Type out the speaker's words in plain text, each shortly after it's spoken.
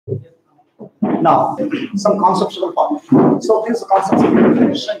Now, some conceptual part. So this conceptual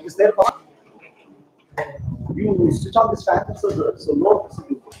definition is there for you switch on this fan, so low.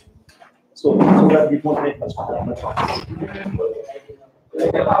 So that it won't make much noise.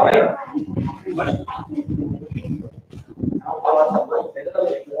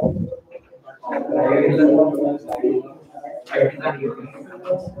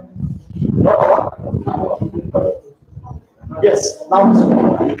 Yes, now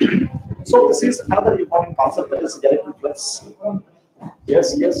so this is another important concept, that is electric flux.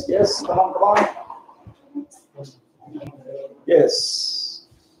 Yes. Come on. Yes.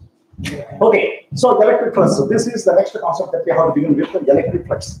 Okay, so electric flux. So this is the next concept that we have to begin with, the electric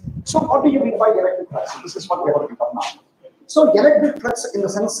flux. So what do you mean by electric flux? This is what we have to pick up now. So electric flux, in the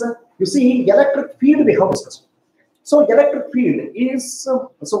sense, you see, electric field we have discussed. So electric field is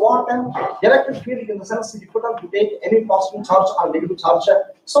electric field, in the sense, if you have to take any positive charge or negative charge,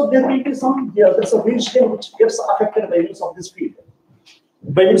 so there will be some there's a region which gets affected by use of this field,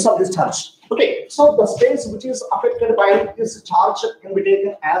 by use of this charge. Okay, so the space which is affected by this charge can be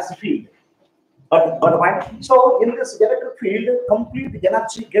taken as a field. But so in this electric field, complete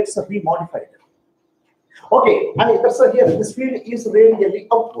energy gets remodified. Okay, and that's here. This field is radially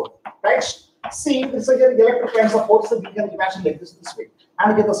outward, right? See, this is here electric lines of force. We can imagine like this way.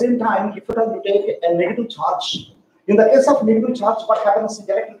 And at the same time, if you take a negative charge, in the case of negative charge, what happens?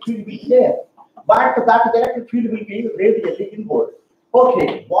 The electric field will be there, but that electric field will be radially inward.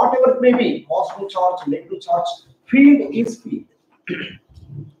 Okay, whatever it may be, positive charge, negative charge, field is field.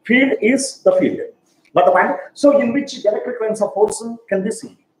 Field is the field. But the point, so in which electric lines of force can be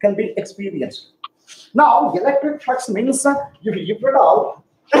seen, can be experienced. Now, electric flux means if you put out,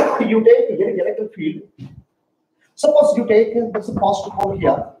 you take any electric field. Suppose you take this positive pole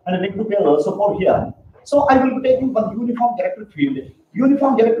here and a negative pole here. So I will be taking one uniform electric field.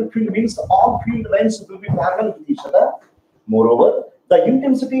 Uniform electric field means all field lines will be parallel with each other. Moreover, the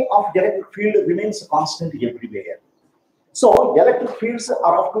intensity of electric field remains constant everywhere. So electric fields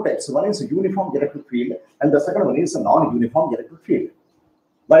are of two types. One is a uniform electric field, and the second one is a non-uniform electric field.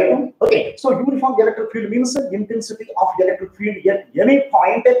 Right? Okay, so uniform electric field means the intensity of electric field at any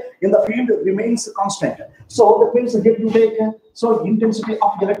point in the field remains constant. So that means here you take intensity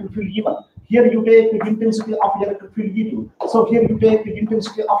of electric field E1. Here you take the intensity of electric field E2. So here you take the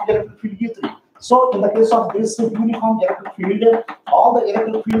intensity of electric field E3. So in the case of this uniform electric field, all the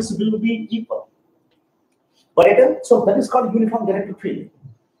electric fields will be equal. Right? So that is called uniform electric field.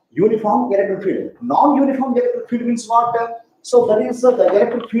 Uniform electric field. Non-uniform electric field means what? So that is the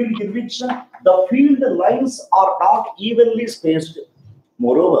electric field in which the field lines are not evenly spaced.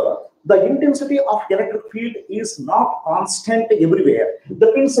 Moreover, the intensity of electric field is not constant everywhere.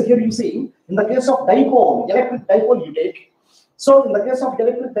 That means here you see, in the case of dipole, electric dipole you take. So in the case of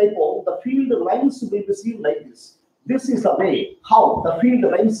electric dipole, the field lines will be seen like this. This is the way how the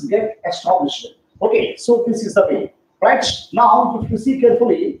field lines get established. Okay, so this is the way. Right? Now, if you see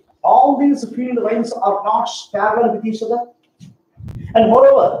carefully, all these field lines are not parallel with each other. And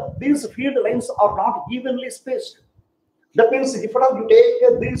moreover, these field lines are not evenly spaced. That means if you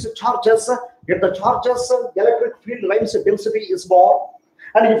take these charges, if the charges, electric field lines density is more.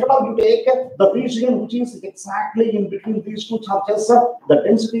 And if you take the region which is exactly in between these two charges, the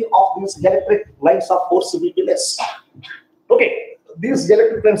density of these electric lines of force will be less. Okay, these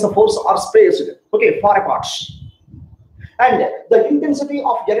electric lines of force are spaced, okay, far apart. And the intensity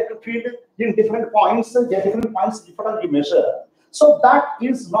of electric field in different points, differently measure. So that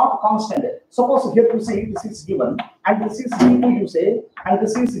is not constant. Suppose here you see this is given, and this is E2 you say, and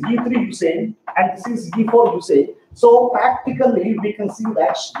this is E3 you say, and this is E4 you say. So practically we can see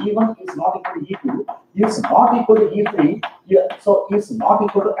that E1 is not equal to E2, is not equal to E3, so is not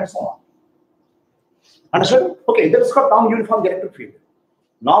equal to and so on. Understood? Okay, that is called non-uniform electric field.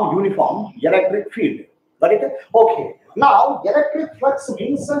 Non-uniform electric field. Got it? Okay. Now electric flux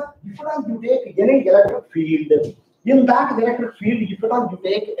means if you take any electric field, in that electric field, if you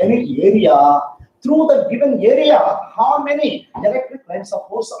take any area, through the given area, how many electric lines of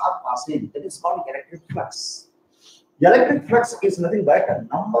force are passing? That is called electric flux. Electric flux is nothing but a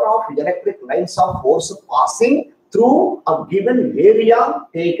number of electric lines of force passing through a given area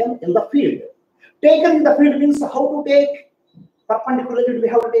taken in the field. Taken in the field means how to take? Perpendicularly we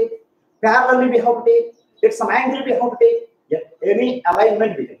have to take, parallelly we have to take, at some angle we have to take, yet any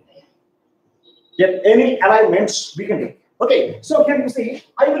alignment we can take. Yet any alignments we can take. Okay, so here you see,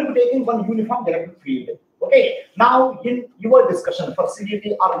 I will be taking one uniform electric field. Okay, now in your discussion for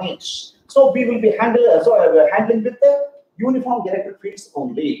CDT or NEET, so we will be handling with the uniform electric fields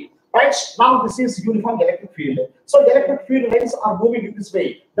only. Right? Now this is uniform electric field. So electric field lines are moving in this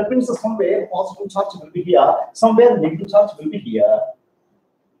way. That means somewhere positive charge will be here, somewhere negative charge will be here.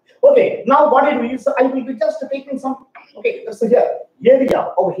 Okay, now what I do is I will be just taking some, okay, let's say here,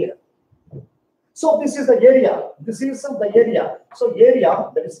 area over here. So this is the area, this is the area. So area,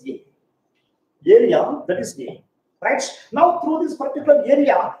 that is A. Area, that is A. Right? Now through this particular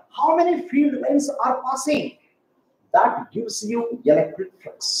area, how many field lines are passing? That gives you electric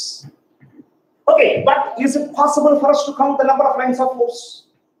flux. Okay, but is it possible for us to count the number of lines of force?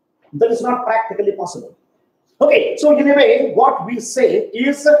 That is not practically possible. Okay, so in a way, what we say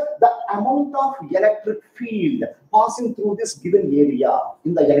is the amount of electric field passing through this given area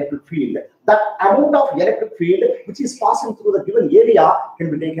in the electric field. That amount of electric field which is passing through the given area can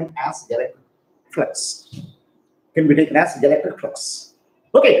be taken as electric flux. Can be taken as electric flux.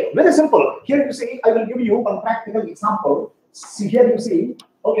 Okay, very simple. Here you see, I will give you one practical example. See here you see,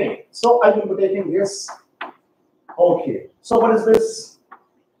 okay, so I will be taking this. Okay, so what is this?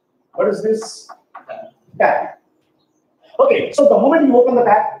 What is this? Tap. Okay, so the moment you open the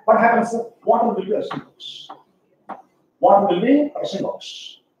tap, what happens? Water will be rushing out. Water will be rushing out.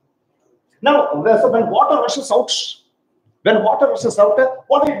 Now, so when water rushes out,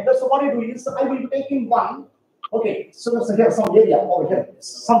 what I do is I will be taking one. Okay, so let's here some area over here,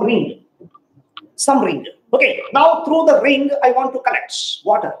 some ring. Okay, now through the ring, I want to collect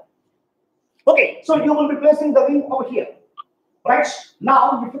water. Okay, so you will be placing the ring over here. Right?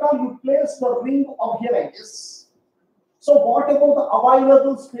 Now, if you place the ring over here like this, so whatever the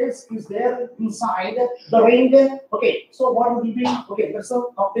available space is there inside the ring, okay, so what will be, okay, let's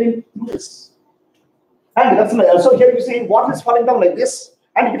obtain through this. And that's so here you see water is falling down like this,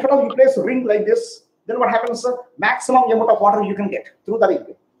 and if you place a ring like this, then what happens? Maximum amount of water you can get through the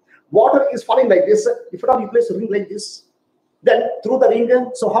ring. Water is falling like this. If you place a ring like this, then through the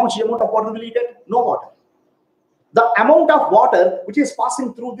ring, so how much amount of water will you get? No water. The amount of water which is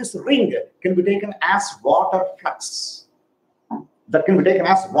passing through this ring can be taken as water flux. That can be taken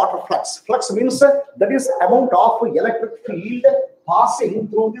as water flux. Flux means that is amount of electric field passing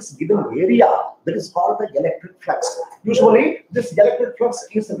through this given area. That is called the electric flux. Usually, this electric flux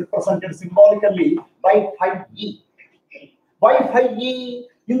is represented symbolically by phi E. Why phi E?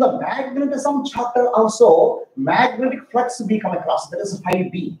 In the magnetism chapter also, magnetic flux we come across. That is phi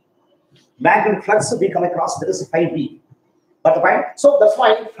B. Magnetic flux we come across. That is phi B. But right, so that's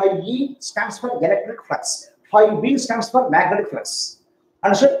why phi E stands for electric flux. Phi B stands for magnetic flux.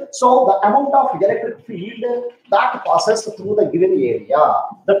 Understood? So the amount of electric field that passes through the given area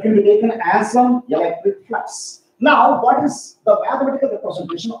that can be taken as an electric flux. Now, what is the mathematical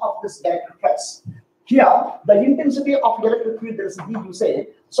representation of this electric flux? Here, the intensity of electric field, there is a D you say.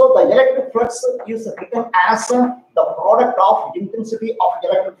 So the electric flux is written as the product of intensity of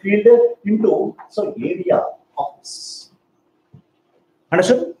electric field into area of this.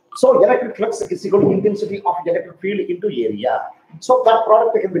 Understood? So electric flux is equal to intensity of electric field into area. So that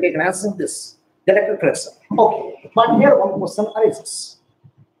product can be taken as this electric flux. Okay, but here one question arises.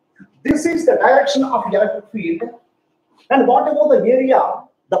 This is the direction of electric field, and whatever the area,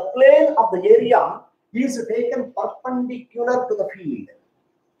 the plane of the area is taken perpendicular to the field.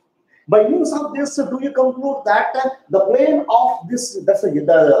 By means of this, do you conclude that the plane of this,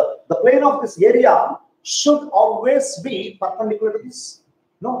 the plane of this area should always be perpendicular to this?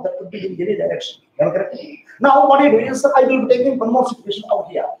 No, that could be in any direction. Now, what I do is I will be taking one more situation out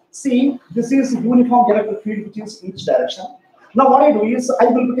here. See, this is uniform electric field which is in this direction. Now, what I do is I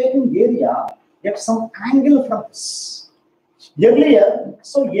will be taking area at some angle from this. Earlier,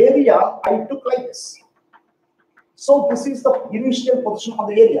 so area I took like this. So this is the initial position of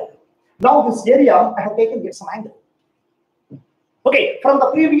the area. Now this area I have taken at some angle. Okay, from the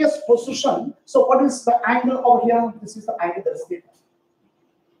previous position, so what is the angle over here? This is the angle that is theta.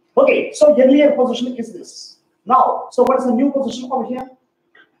 Okay, so earlier position is this. Now, so what is the new position over here?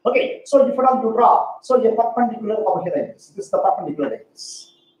 Okay, so if you draw, so a perpendicular over here like this. This is the perpendicular like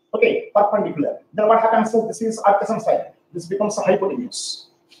this. Okay, perpendicular. Then what happens? So this is adjacent side. This becomes a hypotenuse.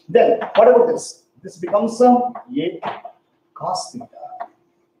 Then what about this? This becomes a cos theta.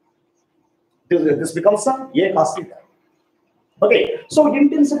 This becomes a cos theta. Okay, so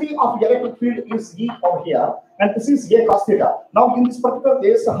intensity of electric field is E over here, and this is A cos theta. Now, in this particular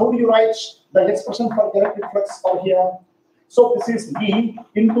case, how do you write the expression for electric flux over here? So this is E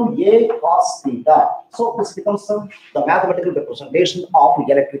into A cos theta. So this becomes the mathematical representation of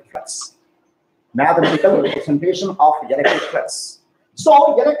electric flux. Mathematical representation of electric flux.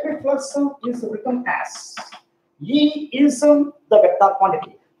 So electric flux is written as E is the vector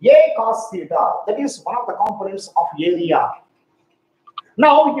quantity. A cos theta, that is one of the components of area.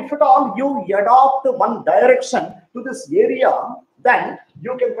 Now, if at all you adopt one direction to this area, then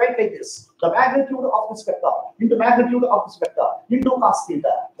you can write like this: the magnitude of this vector into magnitude of this vector into cos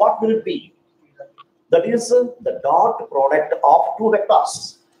theta. What will it be? That is the dot product of two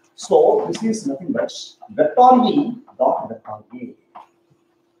vectors. So this is nothing but vector E dot vector A.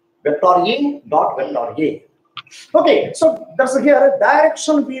 Vector E dot vector A. Okay, so there's here a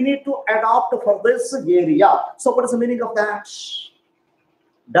direction we need to adopt for this area. So what is the meaning of that?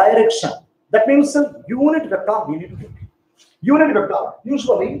 Direction. That means unit vector we need to take. Unit vector.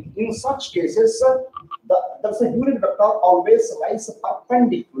 Usually in such cases, there's a unit vector always lies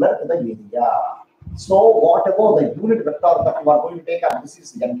perpendicular to the area. So whatever the unit vector that you are going to take up, this is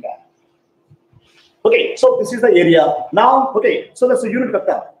n cap. Okay, so this is the area. Now, okay, so that's a unit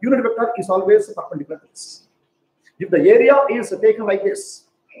vector. Unit vector is always perpendicular to this. If the area is taken like this,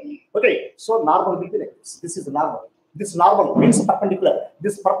 okay, so normal will be like this. This is normal. This normal means perpendicular.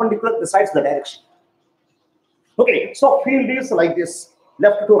 This perpendicular decides the direction. Okay, so field is like this,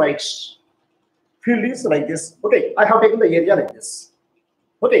 left to right. Field is like this. Okay, I have taken the area like this.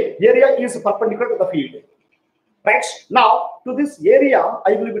 Okay, area is perpendicular to the field. Right? Now, to this area,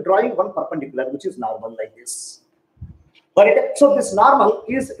 I will be drawing one perpendicular, which is normal like this. Right? So this normal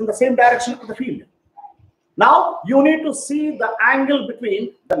is in the same direction of the field. Now, you need to see the angle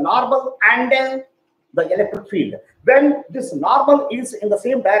between the normal and the electric field. When this normal is in the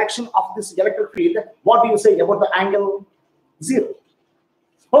same direction of this electric field, what do you say about the angle? 0.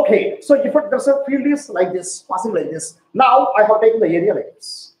 Okay, so if there's a field is like this, passing like this, now I have taken the area like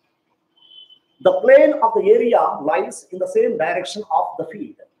this. The plane of the area lies in the same direction of the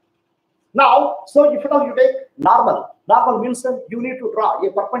field. Now, so if at all you take normal, normal means that you need to draw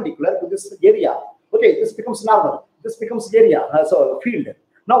a perpendicular to this area. Okay, this becomes normal. This becomes area, so field.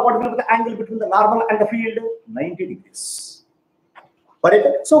 Now, what will be the angle between the normal and the field? 90 degrees. But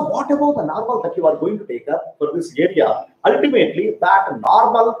so, whatever the normal that you are going to take up for this area, ultimately that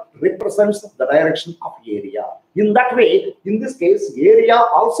normal represents the direction of area. In that way, in this case, area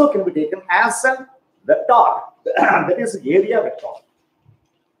also can be taken as a vector. That is area vector.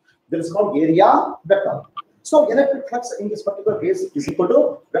 That is called area vector. So electric flux in this particular case is equal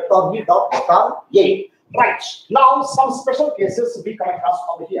to vector V dot vector A. Right. Now some special cases we come across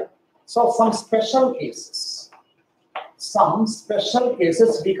over here. So some special cases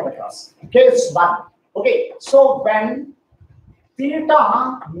we come across. Case 1. Okay. So when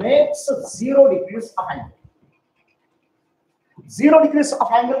theta makes 0 degrees of angle. 0 degrees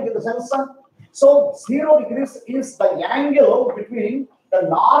of angle in the sense, so 0 degrees is the angle between the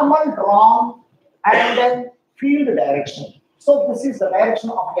normal drawn and then field direction. So this is the direction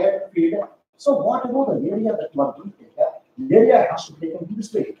of electric field. So whatever the area that you are going to take, the area has to be taken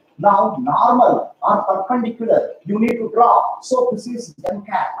this way. Now normal or perpendicular you need to draw. So this is n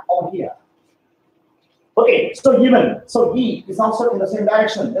cap over here. Okay, so even so E is also in the same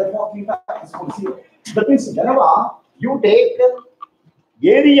direction. Therefore theta is equal to 0. That means whenever you take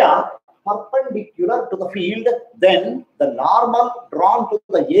area perpendicular to the field, then the normal drawn to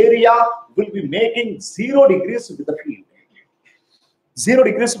the area will be making 0 degrees with the field. 0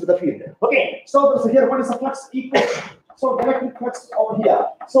 degrees with the field. Okay, so here what is the flux equal? So electric flux over here.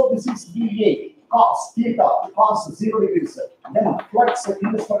 So this is dA cos theta cos 0 degrees. Then flux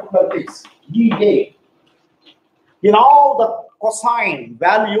in this particular case dA. In all the cosine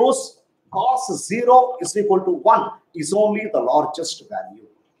values, cos 0 is equal to 1 is only the largest value.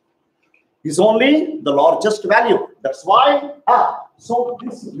 Is only the largest value. That's why, so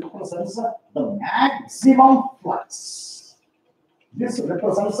this represents the maximum flux. This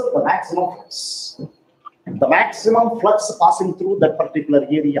represents the maximum flux. The maximum flux passing through that particular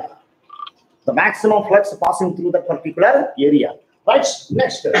area. The maximum flux passing through that particular area. Right?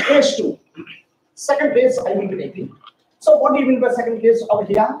 Next, case 2. Second case I will be taking. So what do you mean by second case over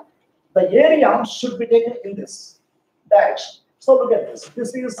here? The area should be taken in this direction. So look at this.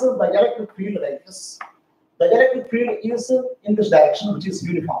 This is the electric field like this. The electric field is in this direction, which is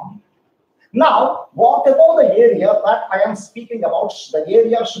uniform. Now, whatever the area that I am speaking about, the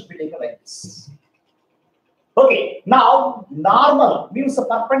area should be taken like this. Okay. Now, normal means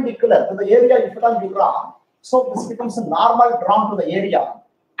perpendicular to the area if at all you draw. So this becomes a normal drawn to the area,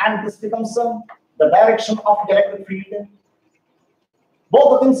 and this becomes the direction of the electric field.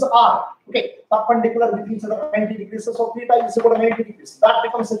 Both the things are okay perpendicular with each other 90 degrees. So theta is equal to 90 degrees. That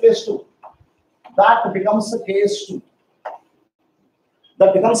becomes a case 2. That becomes a case 2.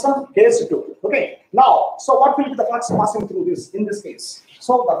 That becomes a case 2. Okay. Now, so what will be the flux passing through this in this case?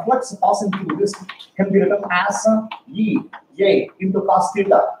 So the flux passing through this can be written as E A into cos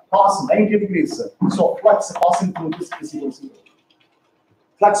theta cos 90 degrees. So flux passing through this is equal to 0.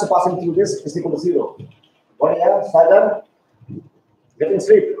 flux passing through this is equal to 0. What here, Sagar? Getting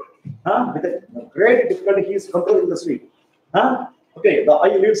sleep. With a great difficulty, he is controlling the sleep. Okay, the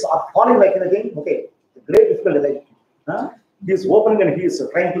eyelids are falling like anything. Okay, great difficulty. Like, he is opening and he is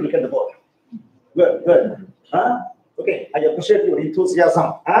trying to look at the board. Good, good. Okay, I appreciate your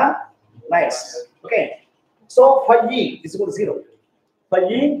enthusiasm. Nice. Okay, so phi E is equal to 0. Phi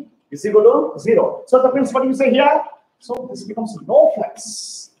E is equal to 0. So that means what you say here? So this becomes no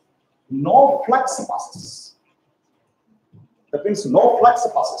flux. No flux passes. That means no flux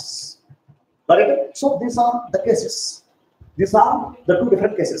passes. Correct? So these are the cases. These are the two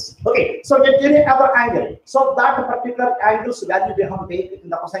different cases. Okay, so get any other angle. So that particular angle's value we have to take in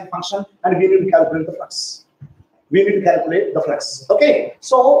the cosine function, and we need to calculate the flux. We need to calculate the flux. Okay,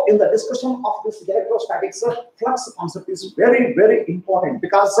 so in the discussion of this electrostatics, flux concept is very, very important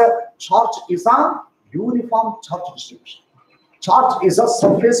because charge is a uniform charge distribution. Charge is a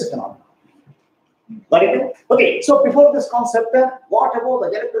surface phenomenon. Got it? Okay, so before this concept, what about the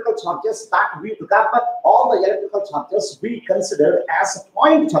electrical charges that we took up? All the electrical charges we consider as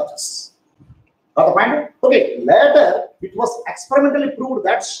point charges. Got the point? Okay, later it was experimentally proved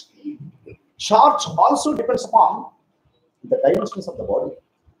that charge also depends upon the dimensions of the body.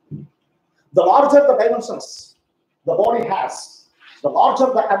 The larger the dimensions the body has, the larger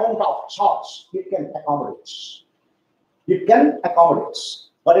the amount of charge it can accommodate. It can accommodate.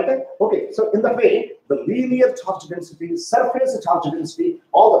 Got it? Okay, so in that way, the linear charge density, surface charge density,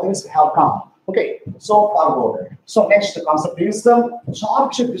 all the things have come. Okay, so forward. So next concept is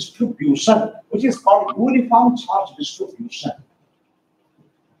charge distribution, which is called uniform charge distribution.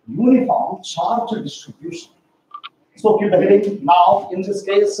 Uniform charge distribution. So keep the heading. Now, in this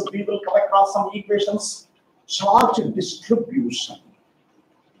case, we will come across some equations. Charge distribution.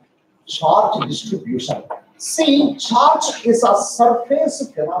 Charge distribution. See, charge is a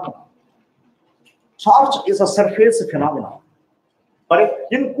surface phenomenon. Charge is a surface phenomenon. But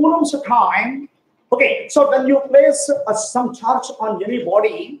in Coulomb's time, okay, so when you place some charge on any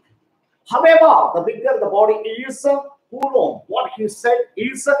body, however, the bigger the body is, Coulomb, what he said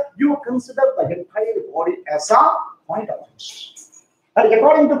is, you consider the entire body as a point of charge. And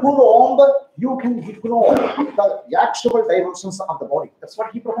according to Coulomb, you can ignore the actual dimensions of the body. That's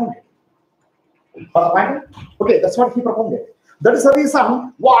what he propounded. Okay, that's what he propounded. That is the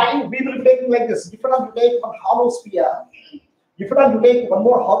reason why we will be taking like this. If you take one hollow sphere, if you take one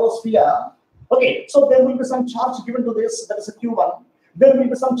more hollow sphere, okay, so there will be some charge given to this, that is a Q1. There will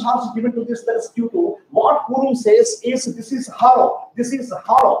be some charge given to this, that is Q2. What Coulomb says is this is hollow. This is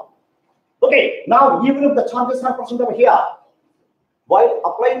hollow. Okay, now even if the charges are present over here, while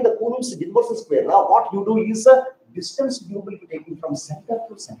applying the Coulomb's universal square law, what you do is distance you will be taking from center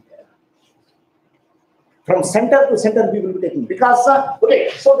to center. From center to center we will be taking, because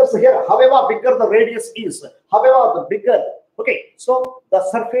okay, so that's here. However bigger the radius is, however the bigger, okay, so the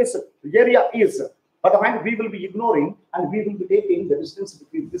surface area is, but the point we will be ignoring and we will be taking the distance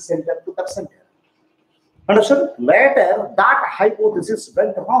between this center to that center. Understood? Later that hypothesis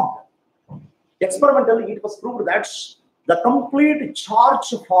went wrong. Experimentally it was proved that the complete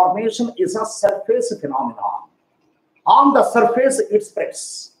charge formation is a surface phenomenon. On the surface it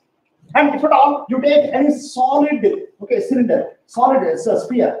spreads. And if at all you take any solid, okay, cylinder, solid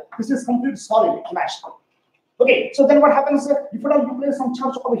sphere, this is complete solid mashed. Okay, so then what happens if at all you place some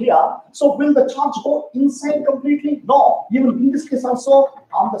charge over here? So will the charge go inside completely? No. Even in this case also,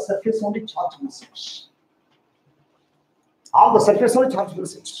 on the surface only charge will sit. On the surface only charge will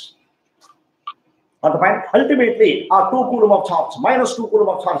sit. On the point, ultimately, 2 Coulomb of charge minus 2 Coulomb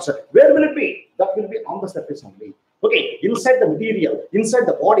of charge, where will it be? That will be on the surface only. Okay, inside the material, inside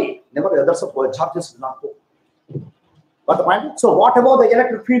the body, never the others of charges will not go. Got the point? So what about the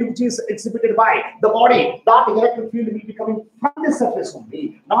electric field which is exhibited by the body? That electric field will be coming from the surface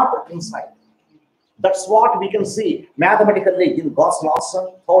only, not inside. That's what we can see mathematically in Gauss' law's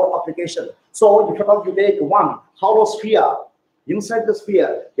third application. So if at all you take one hollow sphere, inside the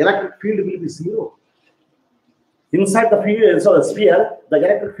sphere, electric field will be 0. Inside the field, so the sphere, the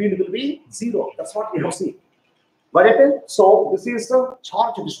electric field will be 0. That's what we have seen. Got it? So this is the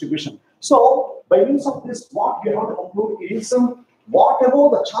charge distribution. So by means of this, what we have to conclude is whatever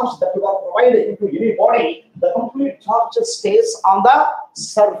the charge that you are provided into any body, the complete charge stays on the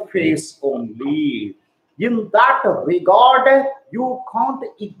surface only. In that regard, you can't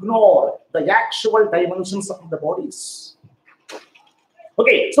ignore the actual dimensions of the bodies.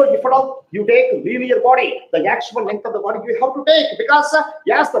 Okay, so if at all you take linear body, the actual length of the body you have to take, because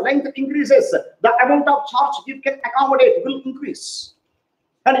as the length increases, the amount of charge it can accommodate will increase.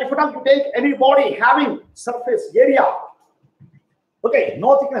 And if at all you take any body having surface area, Okay,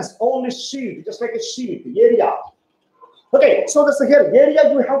 no thickness, only sheet, just like a sheet, area. Okay, so this here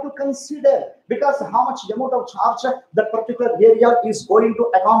area you have to consider, because how much amount of charge that particular area is going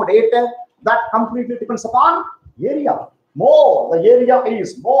to accommodate, that completely depends upon area. More the area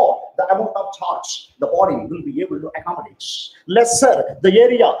is, more the amount of charge the body will be able to accommodate. Lesser the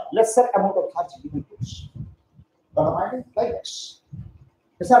area, lesser amount of charge you will push. Like this.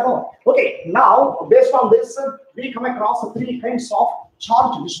 Is that all? Okay, now based on this, we come across three kinds of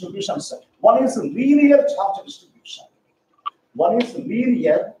charge distributions. One is linear charge distribution. One is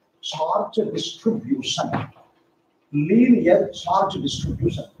linear charge distribution. Linear charge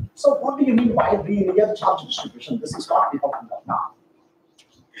distribution. So what do you mean by linear charge distribution? This is what we are talking about now.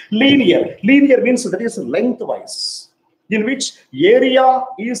 Linear means that is lengthwise, in which area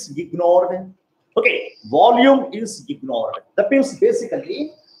is ignored. Okay, volume is ignored. That means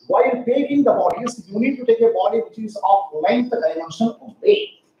basically, while taking the bodies, you need to take a body which is of length dimension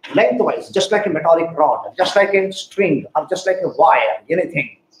only. Lengthwise, just like a metallic rod, just like a string, or just like a wire,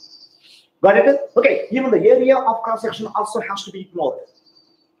 anything. Got it? Okay, even the area of cross section also has to be ignored.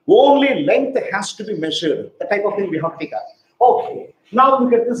 Only length has to be measured. The type of thing we have to take up. Okay, now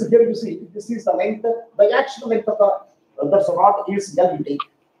look at this. Here you see, this is the length. The actual length of the rod is L you take.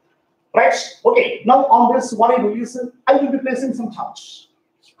 Right? Okay, now on this, what I do is I will be placing some charge.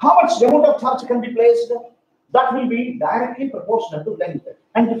 How much amount of charge can be placed? That will be directly proportional to length.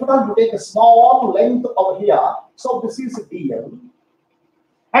 And if you take a small length over here, so this is dl.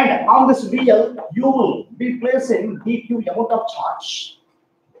 And on this dl, you will be placing dq amount of charge.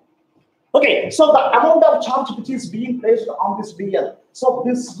 Okay, so the amount of charge which is being placed on this dl, so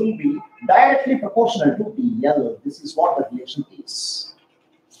this will be directly proportional to dl. This is what the relation is.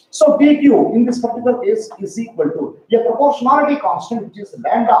 So dq in this particular case is equal to a proportionality constant which is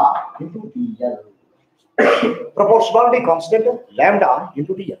lambda into dl. Proportionality constant lambda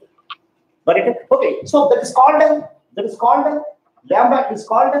into dl. But okay, so that is called lambda is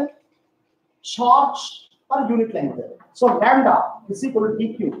called charge per unit length. So lambda is equal to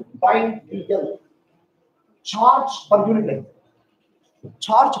dq by dl. Charge per unit length.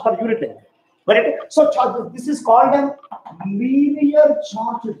 Charge per unit length. But so charge, this is called a linear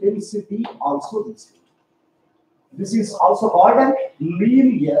charge density also this. This is also called a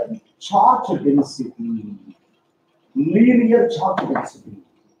linear charge density. Linear charge density.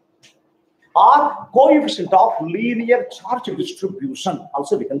 Or coefficient of linear charge distribution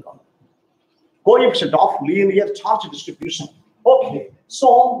also we can call it. Coefficient of linear charge distribution. Okay,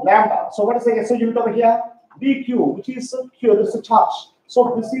 so lambda. So what is the SI unit over here? dq, which is here is the charge.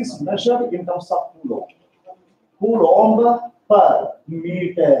 So this is measured in terms of coulomb. Coulomb per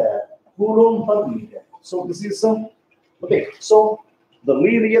meter. Coulomb per meter. So this is okay. So the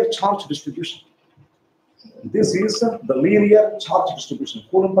linear charge distribution. This is the linear charge distribution.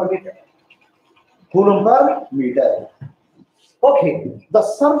 Coulomb per meter. Coulomb per meter. Okay. The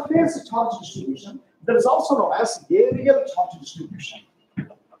surface charge distribution. That is also known as aerial charge distribution.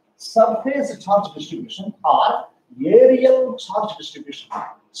 Surface charge distribution or aerial charge distribution.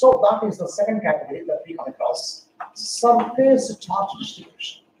 So that is the second category that we come across. Surface charge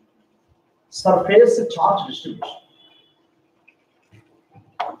distribution. Surface charge distribution.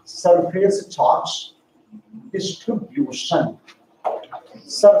 Surface charge distribution.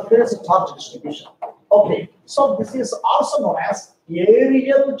 Surface charge distribution. Okay, so this is also known as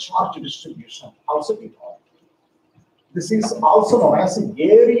aerial charge distribution. Also we call it. This is also known as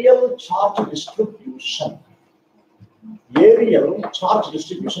aerial charge distribution. Aerial charge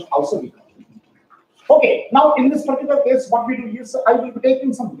distribution also we call it. Okay, now in this particular case, what we do is I will be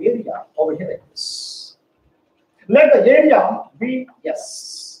taking some area over here like this. Let the area be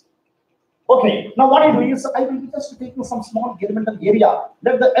S. Okay, now what I do is I will be just taking some small elemental area.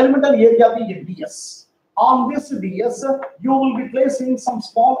 Let the elemental area be in ds. On this ds, you will be placing some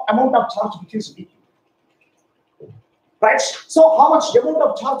small amount of charge which is dq. Right? So how much amount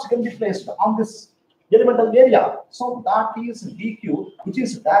of charge can be placed on this elemental area? So that is dq, which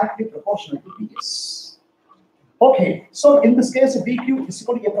is directly proportional to ds. Okay, so in this case, dq is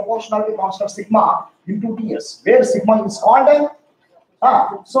equal to a proportionality constant sigma into ds, where sigma is called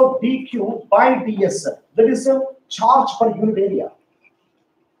so dq by ds, that is a charge per unit area.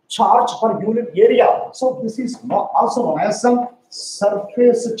 Charge per unit area. So this is also known as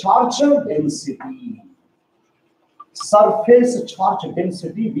surface charge density. Surface charge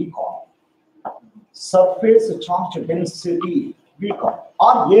density we call. Surface charge density we call.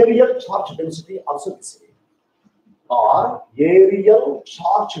 Or aerial charge density also we say. Or aerial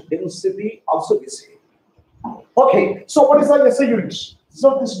charge density also we say. Okay, so what is the SI unit?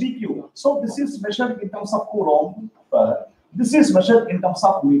 So this dq. So this is measured in terms of coulomb per This is measured in terms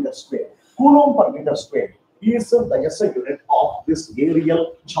of meter square. Coulomb per meter square is the SI unit of this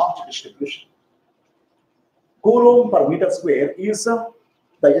aerial charge distribution. Coulomb per meter square is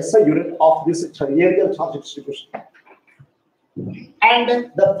the SI unit of this aerial charge distribution.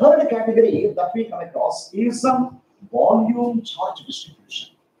 And the third category that we come across is volume charge distribution.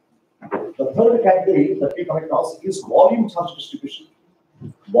 The third category that we come across is volume charge distribution.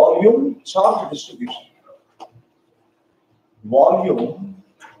 Volume charge distribution. Volume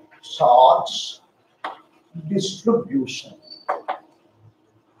charge distribution.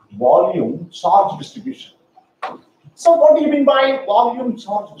 Volume charge distribution. So what do you mean by volume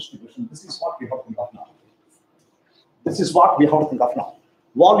charge distribution? This is what we have to think of now. This is what we have to think of now.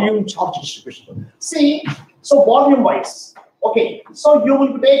 Volume charge distribution. See, so volume wise, okay, so you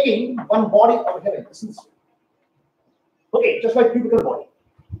will be taking one body over here. Okay, just like cubical body.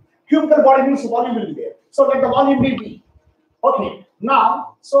 Cubical body means volume will be there. So let the volume be V. Okay,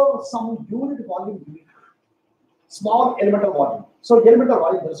 now, so some unit volume will be small elemental volume. So elemental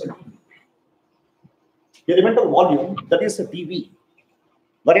volume, there is a dV. Elemental volume, that is a dV.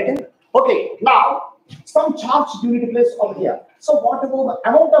 Got it? Okay, now some charge unit place over here. So whatever the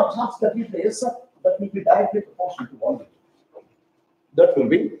amount of charge that we place, that will be directly proportional to volume. That will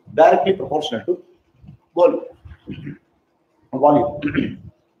be directly proportional to volume.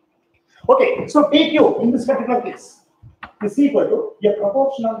 Okay, so dQ in this particular case is equal to a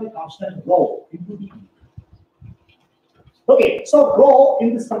proportionally constant rho into dV. Okay, so rho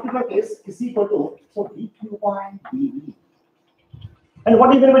in this particular case is equal to dQ by dV. And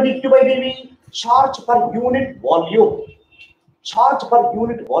what is going to be dQ by dV? Charge per unit volume. Charge per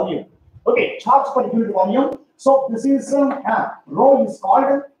unit volume. Okay, charge per unit volume. So this is rho is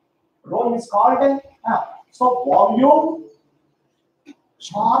called so volume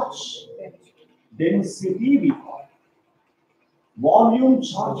charge density we call. Volume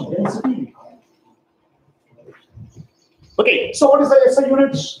charge density we call. Okay, so what is the SI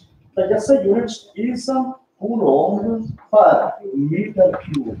unit? The SI unit is Coulomb per meter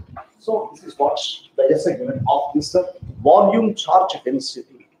cube. So this is what the SI unit of this volume charge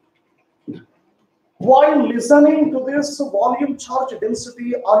density. While listening to this volume charge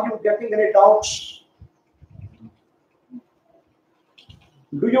density, are you getting any doubts?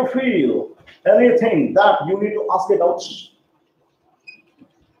 Do you feel anything that you need to ask about?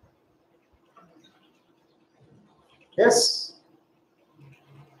 Yes.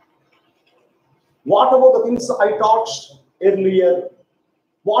 Whatever the things I taught earlier,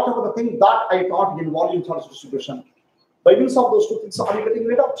 whatever the thing that I taught in volume charge distribution, by means of those two things, are you getting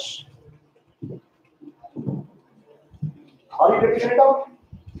rid of? Are you getting rid of?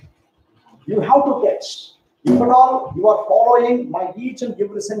 You have to get. If at all you are following my each and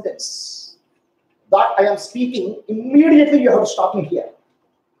every sentence that I am speaking, immediately you have to stop me here.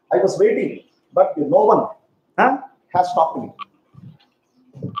 I was waiting, but no one has stopped me.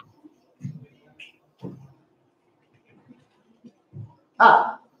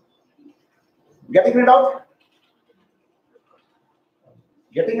 Getting rid of?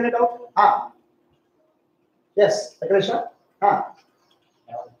 Getting rid of? Yes, Akresha?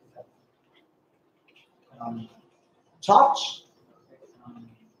 Charge?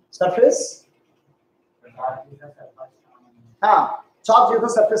 Surface? Charge is the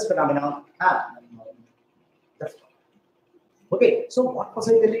surface phenomenon. Okay, so what was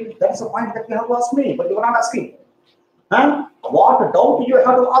I telling? That's a point that you have to ask me, but you are not asking. What doubt you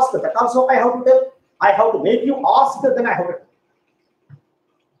have to ask? That also I have to tell. I have to make you ask, then I have to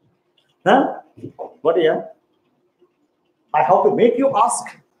tell. What is it? I have to make you ask,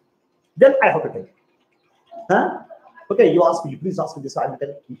 then I have to tell. Okay, you ask me, please ask me this, I will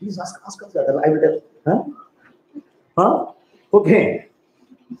tell. Please ask that, I will tell. Okay.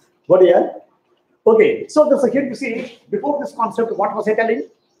 What is it? Okay, so this here you see, before this concept, what was I telling?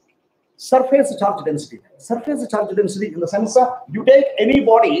 Surface charge density. Surface charge density in the sense you take any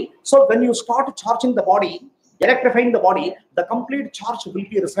body, so when you start charging the body, electrifying the body, the complete charge will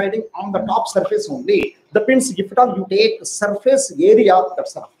be residing on the top surface only. That means if at all you take surface area,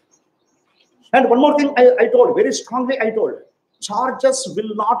 that's enough. And one more thing I told, very strongly I told, charges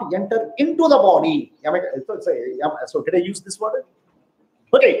will not enter into the body. So did I use this word?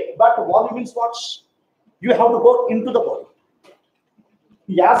 Okay, but volume means what? You have to go into the body.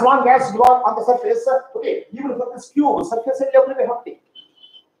 As long as you are on the surface, okay, even for this cube, surface area will be hefty.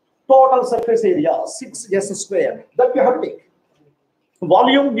 Total surface area, 6s square, that you have to take.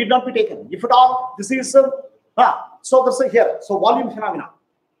 Volume need not be taken. If at all, this is, so that's here. So volume phenomena.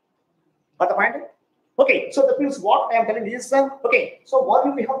 Got the point? Okay, so that means what I am telling is, okay, so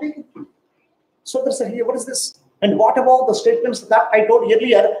volume we have taken. So that's here, what is this? And what about the statements that I told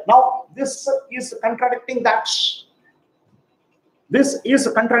earlier? Now, this is contradicting that. This is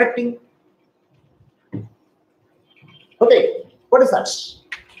contradicting. Okay, what is that?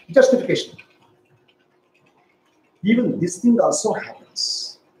 Justification. Even this thing also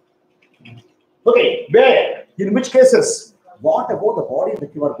happens. Okay, where? In which cases? What about the body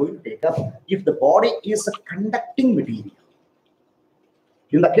that you are going to take up? If the body is a conducting material.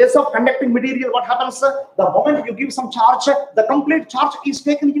 In the case of conducting material, what happens? The moment you give some charge, the complete charge is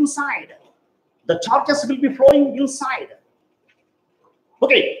taken inside. The charges will be flowing inside.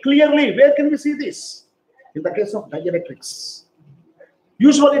 Okay, clearly, where can we see this? In the case of dielectrics.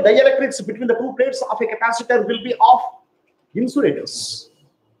 Usually, dielectrics between the two plates of a capacitor will be of insulators.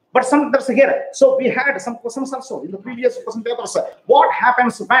 But there's here. So we had some questions also in the previous question papers. What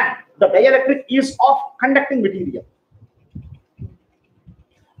happens when the dielectric is of conducting material?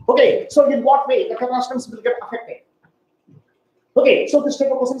 Okay, so in what way the capacitance will get affected? Okay, so this type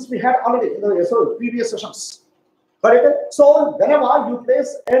of questions we had already in the previous sessions. Correct? So whenever you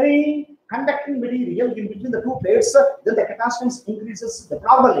place any conducting material in between the two plates, then the capacitance increases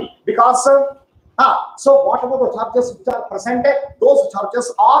normally because so whatever the charges which are presented, those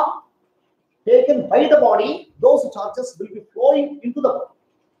charges are taken by the body, those charges will be flowing into the body.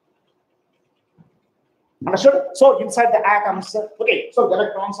 Understood? So inside the atoms, okay, so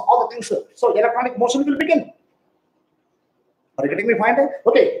electrons, all the things, so electronic motion will begin. Are you getting me point?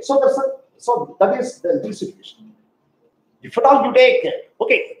 Okay, so that is the situation. If at all you take,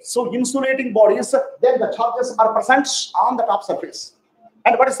 okay, so insulating bodies, then the charges are present on the top surface.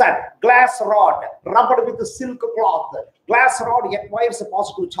 And what is that? Glass rod rubbed with the silk cloth. Glass rod acquires a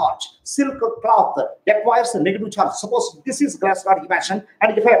positive charge. Silk cloth acquires a negative charge. Suppose this is glass rod, imagine,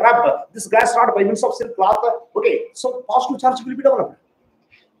 and if I rub this glass rod by means of silk cloth, okay, so positive charge will be developed.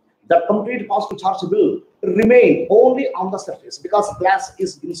 The complete positive charge will remain only on the surface because glass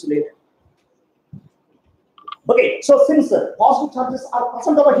is insulated. Okay, so since positive charges are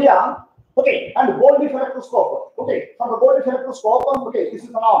present over here, okay, and gold-leaf electroscope, okay, from the gold-leaf electroscope, okay, this is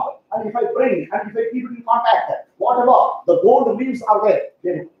an arm, and if I bring and if I keep it in contact, whatever the gold leaves are there,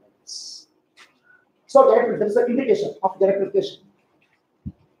 they will. So there is an indication of the electrification.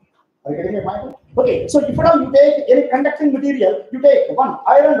 Are you getting my point? Okay, so if at all you take any conducting material, you take one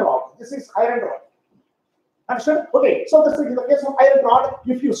iron rod. This is iron rod. Understood? Okay, so this is in the case of iron rod.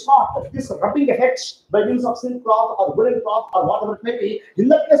 If you start this rubbing effects by means of silk cloth or woolen cloth or whatever it may be, in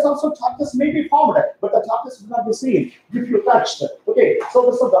that case also charges may be formed, but the charges will not be seen if you touched. Okay, so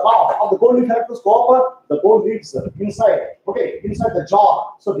this is the law of the gold-leaf electroscope. The gold leaves inside. Okay, inside the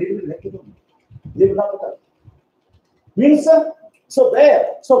jar. So they will let you know. They will not touch. Means so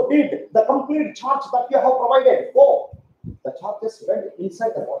there. So did the complete charge that you have provided go? The charges went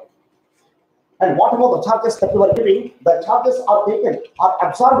inside the body. And whatever the charges that you are giving, the charges are taken, are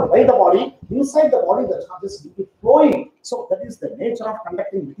absorbed by the body. Inside the body, the charges will be flowing. So that is the nature of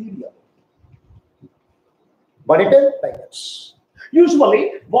conducting material. But it is like that.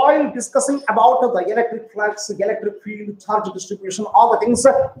 Usually, while discussing about the electric flux, electric field, charge distribution, all the things,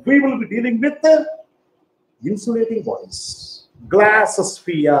 we will be dealing with insulating bodies, glass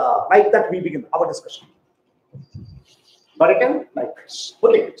sphere, like that we begin our discussion. But again, like this.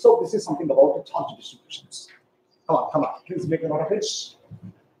 Okay, so this is something about the charge distributions. Come on, please make a note of it.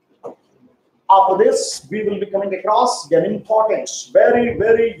 After this, we will be coming across an important, very,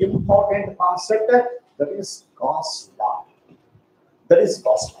 very important concept that is Gauss law. That is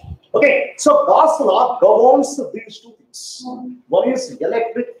Gauss law. Okay, so Gauss law governs these two things. One is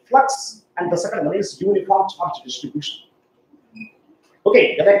electric flux, and the second one is uniform charge distribution.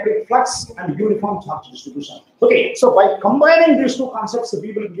 Okay, electric flux and uniform charge distribution. Okay, so by combining these two concepts,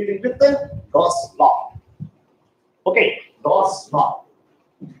 we will be dealing with the Gauss law. Okay, Gauss law.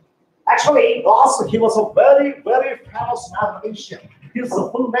 Actually, Gauss, he was a very, very famous mathematician. His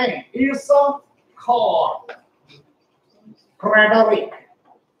full name is Carl Frederick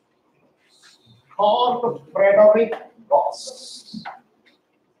Gauss.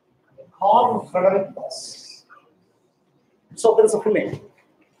 Carl Frederick Gauss. So there is a full name,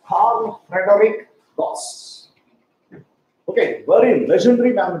 Carl Frederick Gauss. Okay, very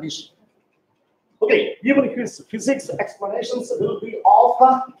legendary mathematician. Okay, even his physics explanations will be of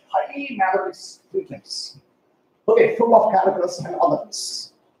high mathematics treatments. Okay, full of calculus and other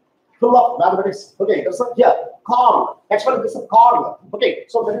things. Full of mathematics. Okay, there's a Carl. Actually, this is Carl. Okay,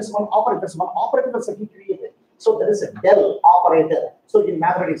 so there is one operator. There's one operator that's he created. So there is a del operator. So in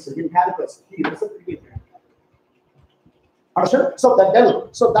mathematics, in calculus, he is a creator. Understood? So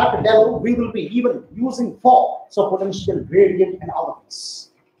that del we will be even using for potential gradient and other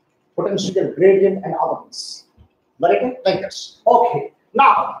things. Potential gradient and other things. Right? Like this. Okay.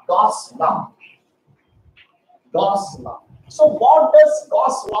 Now, Gauss law. Gauss law. So, what does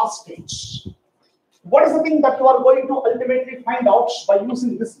Gauss law state? What is the thing that you are going to ultimately find out by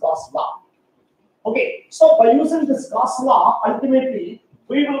using this Gauss law? Okay, so by using this Gauss law, ultimately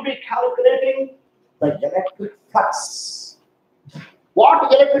we will be calculating the electric flux.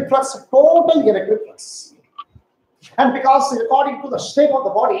 What electric flux? Total electric flux. And because according to the shape of the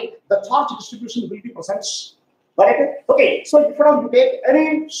body, the charge distribution will be present. Right? Okay, so if you take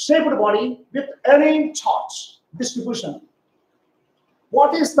any shaped body with any charge distribution,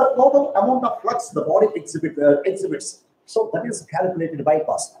 what is the total amount of flux the body exhibits? So that is calculated by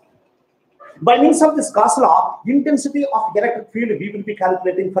Gauss law. By means of this Gauss law, intensity of electric field we will be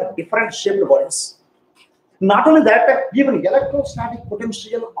calculating for different shaped bodies. Not only that, even electrostatic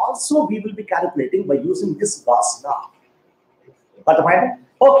potential also we will be calculating by using this Gauss law. Got the point?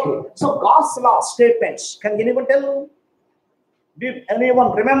 Okay, so Gauss law statements. Can anyone tell? Did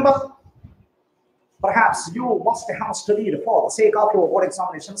anyone remember? Perhaps you must have studied for the sake of your board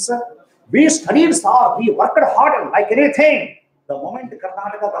examinations. We studied, sir. We worked hard like anything. The moment the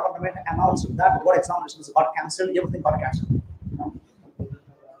Karnataka government announced that board examinations got cancelled, everything got cancelled.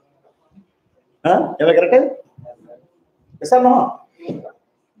 Huh? Ever get it? Yes or no?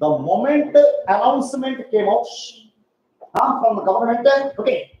 The moment the announcement came out from the government,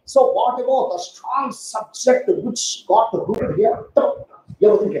 okay, so what about the strong subject which got rooted here?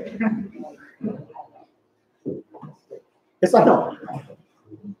 Everything came. Yes or no?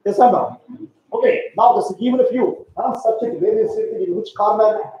 Yes or no? Okay, now this is given a few subject various in which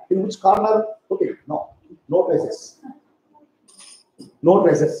corner, okay, no traces. No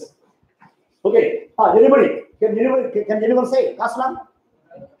traces. Okay, anybody, can anyone say, Kaslan?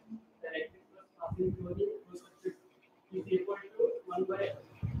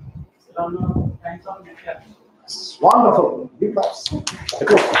 Wonderful. Big claps.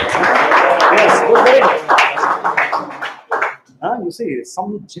 Yes, good. You see,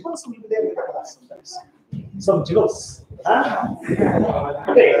 some jiggles will be there in the class sometimes. Some jiggles.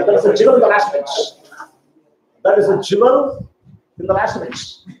 Okay, there is a jiggle in the last bench. That is a jiggle in the last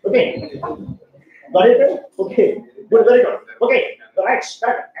bench. Okay. Got it? Okay. Good, very good. Okay. The right,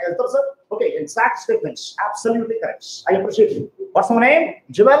 correct. Okay, exact statements. Absolutely correct. I appreciate you. What's my name?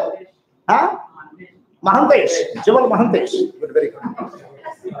 Jibal? Mahantesh. Jibal Mahantesh. Good, very good.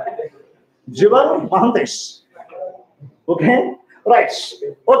 Jibal Mahantesh. Okay. Right.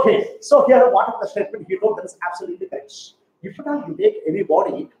 Okay. So here, what is the statement? He told that is absolutely correct. If you take any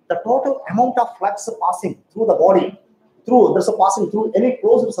body, the total amount of flux passing through the body, passing through any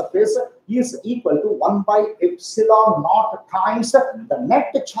closed surface is equal to 1 by epsilon naught times the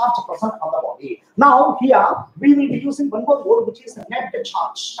net charge present on the body. Now here we will be using one more word which is net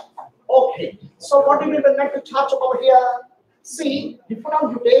charge. Okay. So what do you mean the net charge over here? See, if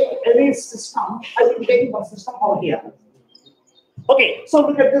you take any system, I will take one system over here. Okay, so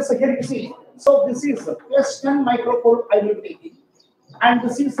look at this here, you see. So this is plus 10 microcoulomb I will be taking, and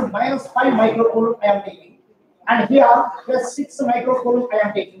this is minus 5 microcoulomb I am taking, and here plus 6 microcoulomb I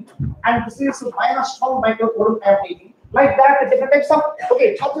am taking, and this is minus 12 microcoulomb I am taking. Like that, different types of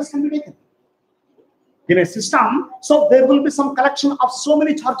charges can be taken in a system. So there will be some collection of so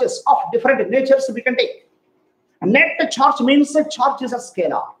many charges of different natures we can take. Net charge means the charge is a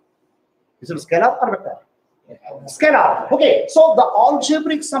scalar. Is it a scalar or vector? Scalar. Okay, so the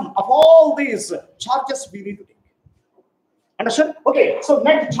algebraic sum of all these charges we need to take. Understood? Okay, so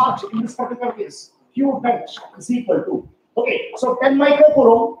net charge in this particular case, Q net is equal to, okay, so 10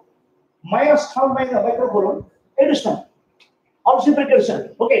 microcoulomb minus 12 microcoulomb addition, algebraic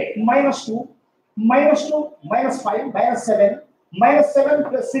addition. Okay, minus 2, minus 5, minus 7, minus 7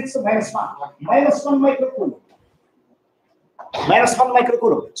 plus 6 minus 1, minus 1 microcoulomb. Minus 1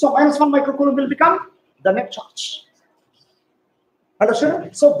 microcoulomb. So minus 1 microcoulomb will become the net charge.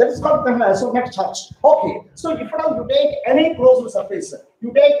 Understood? So that is called the net charge. Okay. So if you take any closed surface,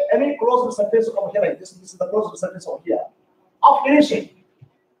 over here like this. This is the closed surface over here of any shape.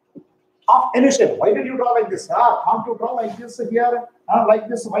 Why did you draw like this? Can't you draw like this here? Like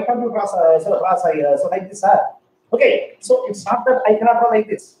this? Why can't you draw so like this? Okay. So it's not that I cannot draw like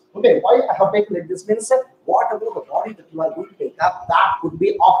this. Okay. Why I have taken like this means whatever the body that you are going to take up, that could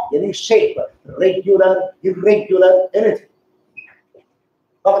be of any shape, regular, irregular, anything.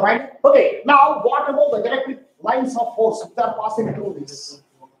 Got the point? Okay. Now, what about the electric lines of force which are passing through this?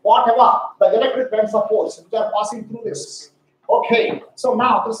 Whatever the electric lines of force which are passing through this. Okay. So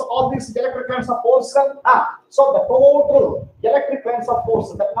now, this all these electric lines of force. So the total electric lines of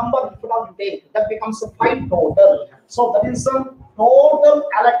force, the number you take, that becomes 5 total. So that is total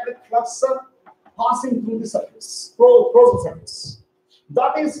electric flux passing through the surface, closed surface.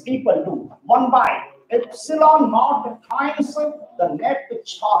 That is equal to 1 by epsilon naught times the net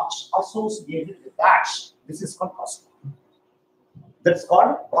charge associated with that. This is called Gauss law. That's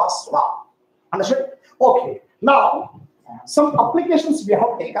called Gauss law. Understood? Okay. Now, some applications we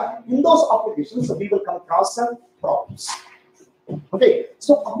have taken. In those applications, we will come across some problems. Okay.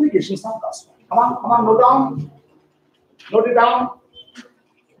 So, applications of Gauss law. Come on, note it down.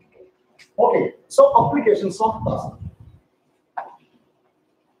 Okay. So, applications of Gauss law.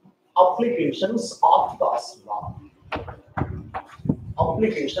 Applications of Gauss law.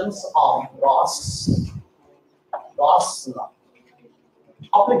 Applications of Gauss law.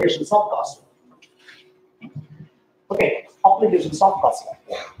 Applications of Gauss law. Okay, applications of Gauss law.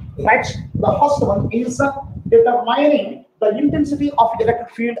 Right. The first one is determining the intensity of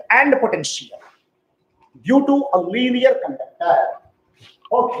electric field and potential due to a linear conductor.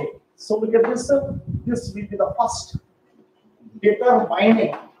 Okay. So look at this. This will be the first.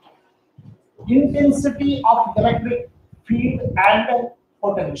 Determining intensity of electric field and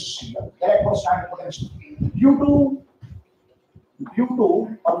potential, electrostatic potential due to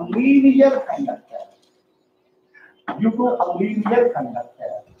a linear conductor.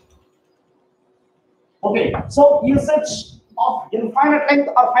 Okay, so is it of infinite length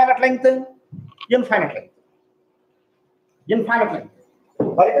or finite length? Infinite length.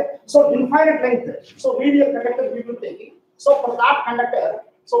 Right? So infinite length. So linear conductor we will take it. So for that conductor,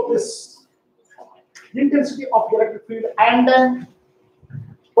 so this intensity of electric field and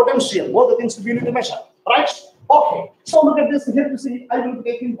potential, both the things we need to measure, right? Okay, so look at this. Here you see, I will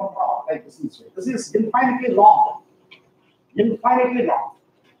be taking one round like this. This is infinitely long.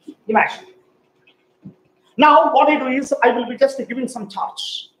 Imagine. Now, what I do is, I will be just giving some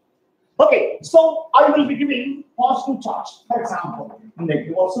charge. Okay, so I will be giving positive charge, for example.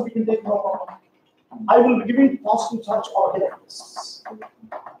 Negative also we can take, no problem. I will be giving positive charge over here.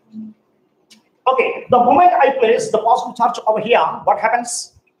 Okay, the moment I place the positive charge over here, what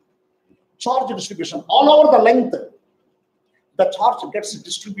happens? Charge distribution. All over the length, the charge gets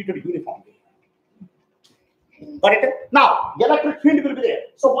distributed uniformly. Got it? Now, electric field will be there.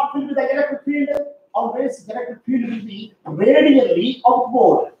 So what will be the electric field? Always electric field will be radially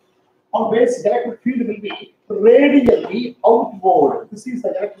outward. Always electric field will be radially outward. This is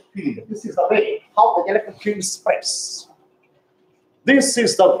the electric field. This is the way how the electric field spreads. This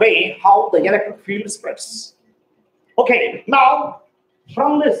is the way how the electric field spreads. Okay, now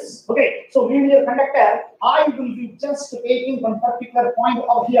from this, okay, so linear conductor, I will be just taking one particular point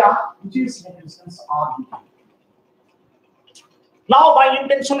over here, which is in instance RB. Now, my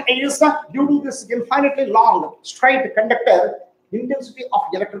intention is due to this infinitely long straight conductor, intensity of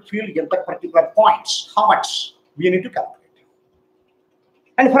electric field at that particular point, how much we need to calculate.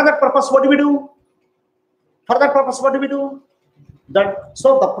 And for that purpose, what do we do?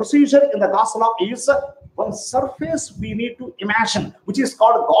 So the procedure in the Gauss law is one surface we need to imagine, which is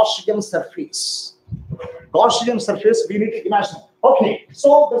called Gaussian surface. Gaussian surface we need to imagine. Okay,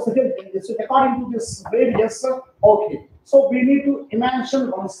 so this is according to this radius. Okay, so we need to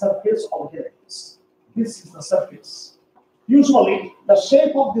imagine one surface over here. This is the surface. Usually, the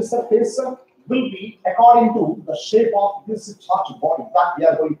shape of the surface will be according to the shape of this charged body that we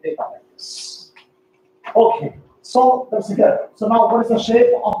are going to take like this. Okay. So that's here. So now, what is the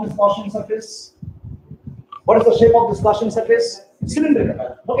shape of this Gaussian surface?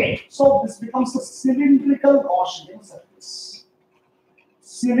 Cylindrical. Okay. So this becomes a cylindrical Gaussian surface.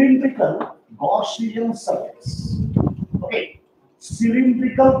 Okay.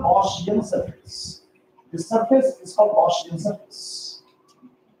 Cylindrical Gaussian surface. This surface is called Gaussian surface.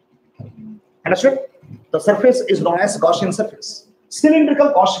 Understood? The surface is known as Gaussian surface.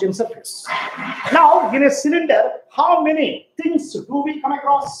 Cylindrical Gaussian surface. Now, in a cylinder, how many things do we come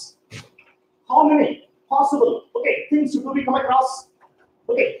across? How many possible things do we come across?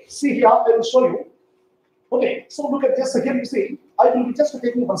 Okay, see here, I will show you. Okay, so look at this. Here you see, I will be just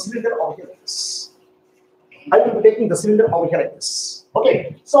taking one cylinder over here like this. I will be taking the cylinder over here like this.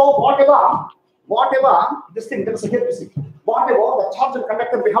 Okay, so whatever this thing, that is here you see, whatever the charged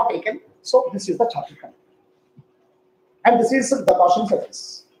conductor we have taken, so this is the charged conductor. And this is the Gaussian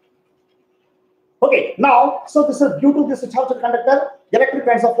surface. Okay, now, so this is due to this charged conductor, electric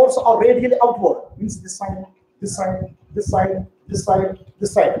lines of force are radially outward. Means this side,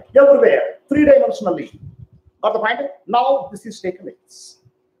 everywhere, three-dimensionally. Got the point? Now, this is taken like this.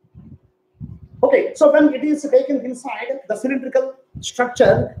 Okay, so when it is taken inside the cylindrical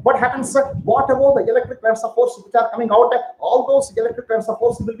structure, what happens? Whatever the electric lines of force which are coming out, all those electric lines of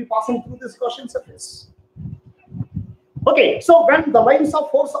force will be passing through this Gaussian surface. Okay, so when the lines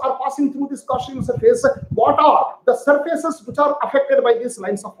of force are passing through this Gaussian surface, what are the surfaces which are affected by these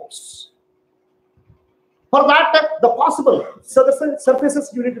lines of force? For that, the possible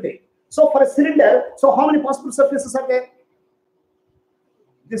surfaces you need to take. So for a cylinder, so how many possible surfaces are there?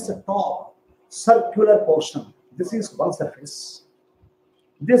 This top circular portion, this is one surface.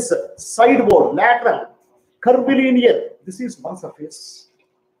 This sideboard, lateral, curvilinear, this is one surface.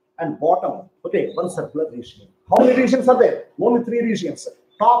 And bottom, okay, one circular region. How many regions are there? Only three regions.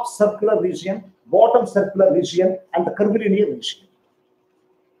 Top circular region, bottom circular region, and the curvilinear region.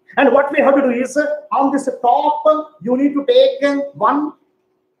 And what we have to do is, on this top, you need to take one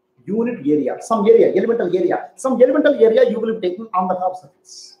unit area, some area, elemental area. Some elemental area you will be taking on the top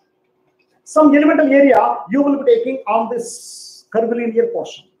surface. Some elemental area you will be taking on this curvilinear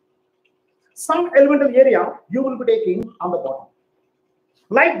portion. Some elemental area you will be taking on the bottom.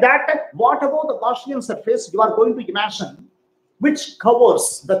 Like that, what about the Gaussian surface you are going to imagine, which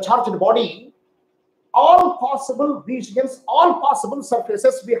covers the charged body? All possible regions, all possible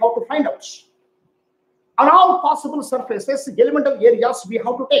surfaces we have to find out. On all possible surfaces, elemental areas we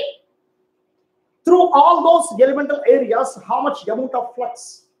have to take. Through all those elemental areas, how much amount of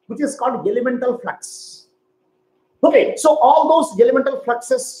flux, which is called elemental flux. Okay, so all those elemental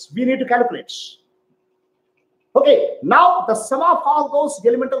fluxes we need to calculate. Okay, now the sum of all those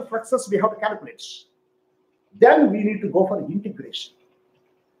elemental fluxes we have to calculate. Then we need to go for integration.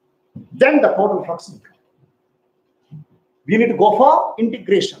 Then the total flux will come. We need to go for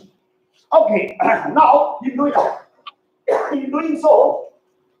integration. Okay, now in doing so,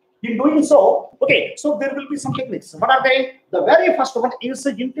 okay, so there will be some techniques. What are they? The very first one is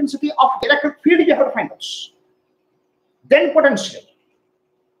the intensity of electric field you have to find out. Then potential.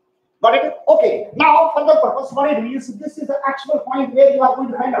 Got it? Okay. Now, for the purpose, what I do is, this is the actual point where you are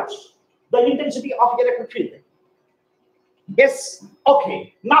going to find out the intensity of electric field. Yes.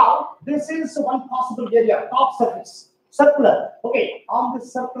 Okay. Now, this is one possible area, top surface, circular. Okay. On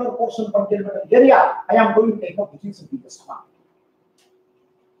this circular portion from the area, I am going to take up which is the biggest one.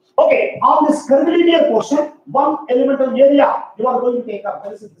 Okay. On this curvilinear portion, one elemental area you are going to take up.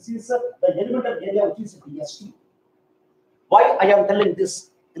 This is the elemental area which is DST. Why I am telling this?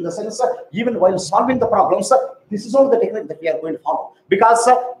 In the sense, even while solving the problems, this is all the technique that we are going to follow. Because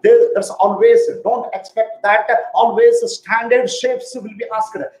there's always, don't expect that always standard shapes will be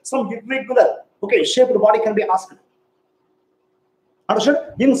asked. Some irregular, okay, shaped body can be asked.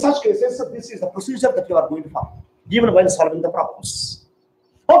 Understood? In such cases, this is the procedure that you are going to follow, even while solving the problems.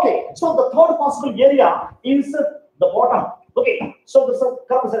 Okay, so the third possible area is the bottom. Okay, so there's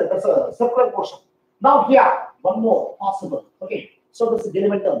a circular portion. Now here, one more possible. Okay. So this is the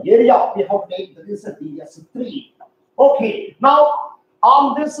elemental area we have to take. This is DS3. Okay. Now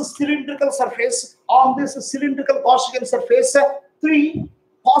on this cylindrical surface, on this cylindrical Gaussian surface, three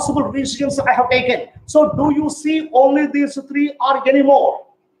possible regions I have taken. So do you see only these three or any more?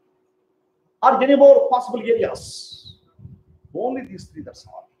 Or any more possible areas? Only these three, that's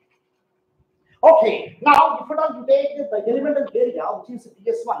all. Okay. Now if you take the elemental area, which is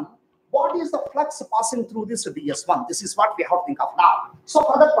DS1, what is the flux passing through this DS1? This is what we have to think of now. So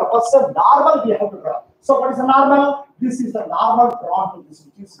for that purpose, normal we have to draw. So what is the normal? This is the normal drawn to this,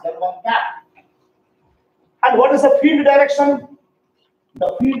 which is L1 cap. And what is the field direction?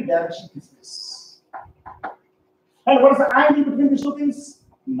 The field direction is this. And what is the angle between these two things?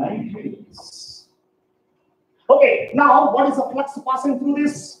 90 degrees. Okay, now what is the flux passing through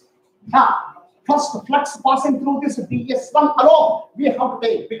this? First flux passing through this DS1 alone we have to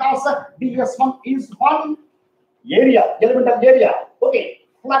take, because DS1 is one area, elemental area. Okay,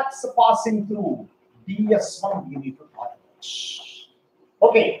 flux passing through DS1 we need to calculate.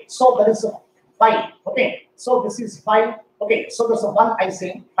 Okay, so there is a phi. Okay, so this is phi. Okay, so there's a 1 I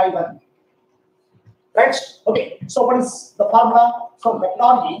say phi 1. Right? Okay, so what is the formula? So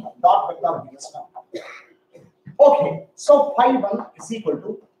vector E dot vector DS1. Okay, so phi 1 is equal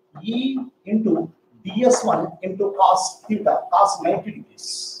to E into DS1 into cos theta, cos 90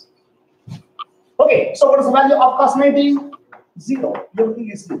 degrees. Okay, so what is the value of cos 90? 0.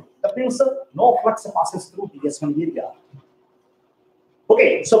 Everything is 0. That means no flux passes through DS1 area.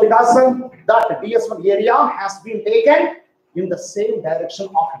 Okay, so because that DS1 area has been taken in the same direction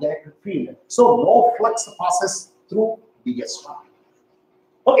of electric field, so no flux passes through DS1.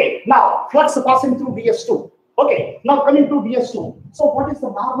 Okay, now flux passing through DS2. Okay, now coming to DS2. So what is the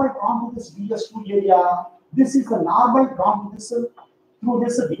normal drawn to this DS2 area? This is the normal drawn to this through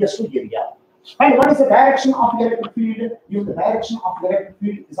this DS2 area. And what is the direction of the electric field? If the direction of the electric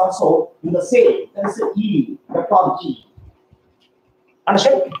field is also in the same, there is a E, vector E.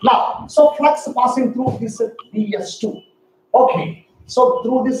 Understand? Now, so flux passing through this DS2. Okay, so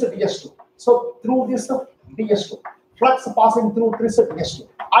through this ds2, so through this ds2, flux passing through this ds2,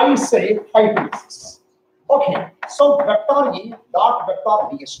 I say 5 ds. Okay, so vector E dot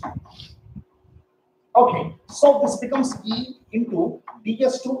vector ds2. Okay, so this becomes E into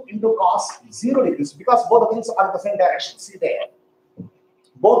ds2 into cos 0 degrees, because both the things are in the same direction. See there,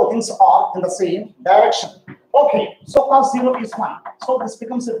 both the things are in the same direction. Okay, so cos 0 is 1. So this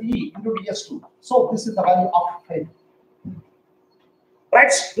becomes a E into ds2. So this is the value of 5.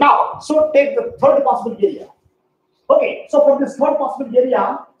 Right now, so take the third possible area. Okay, so for this third possible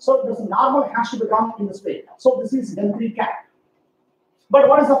area, so this normal has to be drawn in this way. So this is N3 cap. But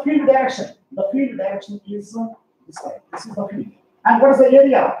what is the field direction? The field direction is this side. This is the field. And what is the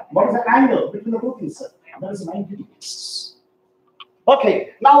area? What is the angle between the two things? That is 90 degrees.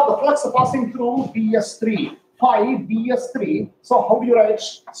 Okay, now the flux passing through ds3, 5 ds3. So how do you write?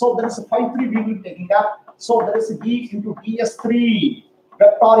 So there is a 5 3 we will be taking that. So there is E into ds3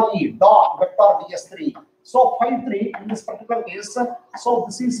 vector E dot vector ds3. So 5 3 in this particular case. So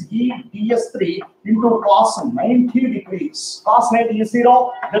this is E ds3 into cos 90 degrees. Cos 90 is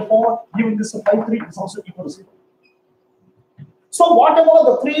 0. Therefore, given this 5 3 is also equal to 0. So whatever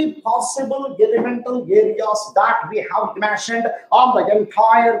the three possible elemental areas that we have imagined on the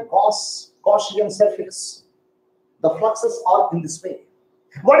entire Gaussian surface, the fluxes are in this way.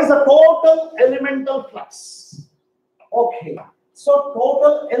 What is the total elemental flux? Okay, so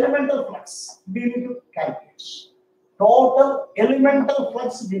total elemental flux we need to calculate. Total elemental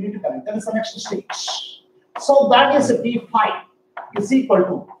flux we need to calculate. That is the next stage. So that is d5 is equal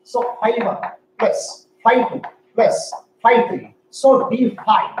to, so 5 plus 5 plus 5 3. So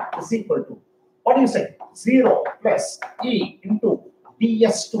d5 is equal to, what do you say? 0 plus E into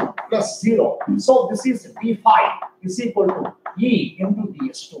ds2 plus 0. So this is d5 is equal to E into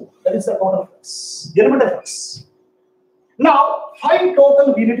ds2. That is the total flux, the elemental flux. Now, 5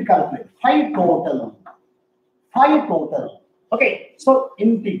 total we need to calculate. 5 total. 5 total. Okay, so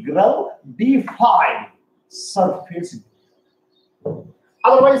integral d5 surface integral.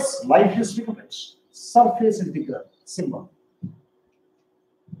 Otherwise, life is difficult. Surface integral symbol.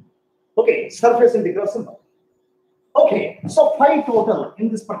 Okay, surface integral symbol. Okay, so 5 total in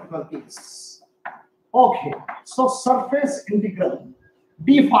this particular case. Okay, so surface integral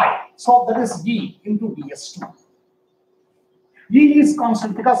d5. So that is E into ds2. E is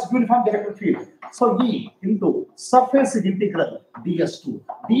constant because uniform electric field. So E into surface integral ds2.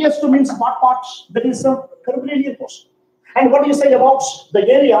 ds2 means what part? That is a curvilinear portion. And what do you say about the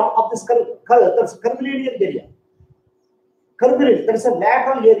area of this curvilinear area? Curvilinear, that is a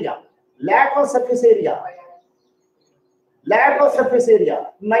lateral area. Lateral surface area. Lateral surface area.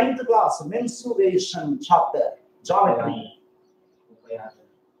 9th class mensuration chapter. Geometry.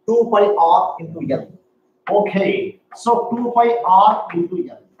 2 pi r into L. Okay. So 2 pi r into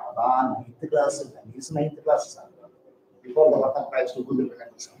L. 9th class. This 9th class. Before the button tries to Google.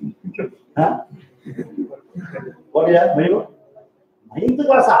 Huh? What is that? 9th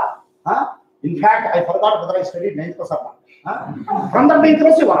class. Huh? In fact, I forgot whether I studied 9th class or not. Huh? From the 9th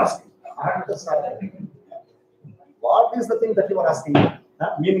class you were asking. What is the thing that you are asking?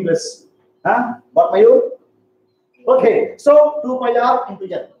 Huh? Meaningless. Huh? But Mayur? Okay, so 2 pi r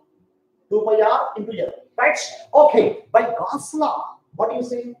into L. 2 pi r into L. Right? Okay, by Gauss law, what do you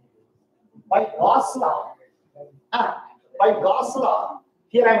say? By Gauss law. By Gauss law,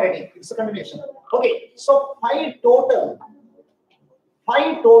 here I am writing. It's a continuation. Okay, so phi total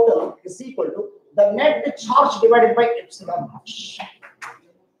is equal to the net charge divided by epsilon naught.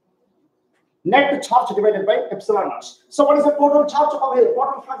 Net charge divided by epsilon naught. So what is the total charge over here?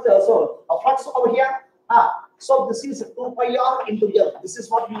 Total flux, so a flux over here. So this is 2 pi r into L. This is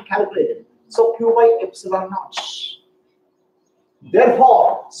what we calculated. So Q by epsilon naught.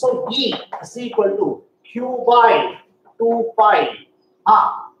 Therefore, so E is equal to Q by 2 pi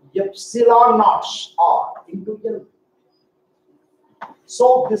epsilon naught r into L.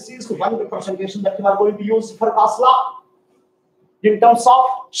 So this is one representation that you are going to use for Gauss law in terms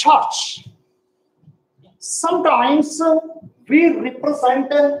of charge. Sometimes we represent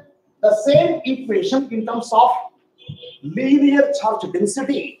the same equation in terms of linear charge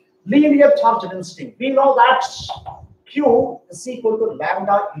density. Linear charge density. We know that Q is equal to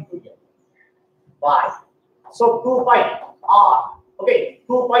lambda into L. Why? So 2 pi r. Okay,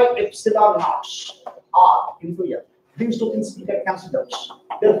 2 pi epsilon naught r into L. These two things will get cancelled out.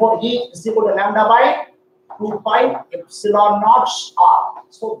 Therefore, E is equal to lambda by 2 pi epsilon naught r.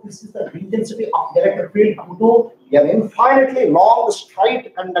 So this is the intensity of the electric field due to an infinitely long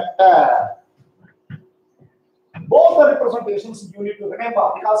straight conductor. Both the representations you need to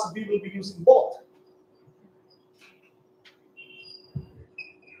remember because we will be using both.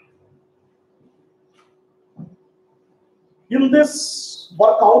 in this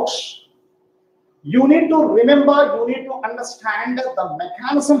workout, you need to remember, you need to understand the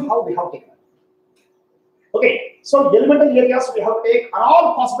mechanism how we have taken. Okay, so elemental areas we have to take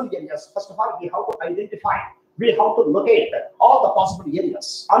all possible areas. First of all, we have to identify, we have to locate all the possible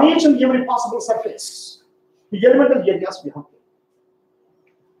areas on each and every possible surface. The elemental areas we have to.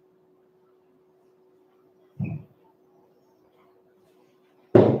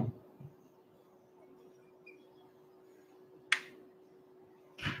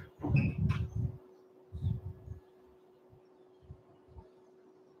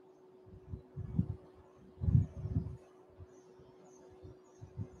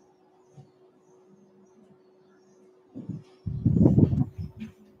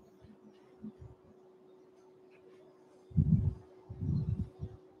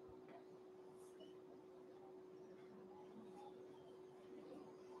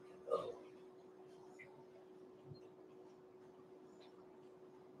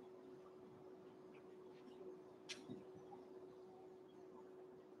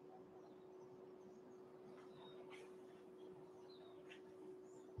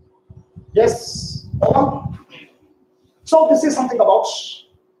 Yes. So this is something about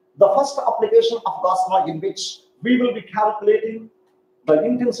the first application of Gauss law, in which we will be calculating the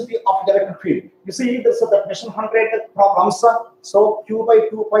intensity of the electric field. You see, this is the mission 100 problems. So Q by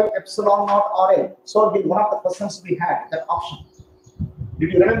 2 pi epsilon naught RL. So in one of the questions we had that option.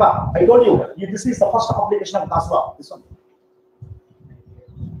 Did you remember? I told you, this is the first application of Gauss law. This one.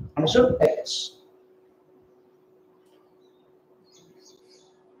 Understood? Yes.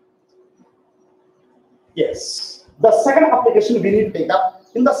 Yes. The second application we need to take up.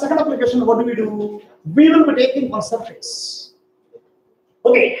 In the second application, what do? We will be taking one surface.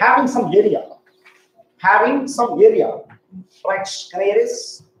 Okay, having some area. Having some area. Right? Can I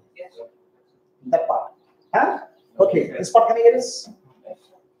erase? Yes. That part. Huh? Okay, this part can I erase?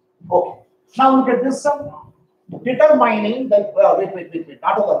 Okay. Now look at this one. Determining the wait.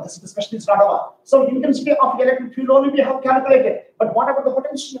 Not over. This discussion is not over. So intensity of the electric field only we have calculated. But what about the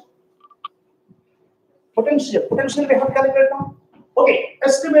potential? Potential we have calculated now. Okay,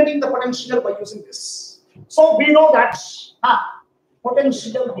 estimating the potential by using this. So we know that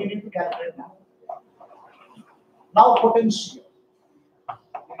potential we need to calculate now. Now potential,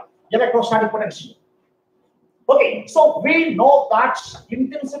 electrostatic potential. Okay, so we know that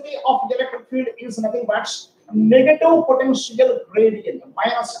intensity of the electric field is nothing but negative potential gradient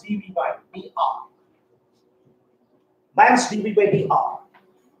minus dV by dr. Minus dV by dr.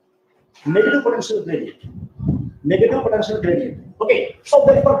 Negative potential gradient. Negative potential gradient. Okay, so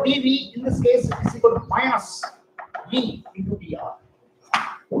therefore dV in this case is equal to minus V into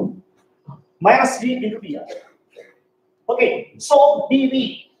dr. Minus V into dr. Okay, so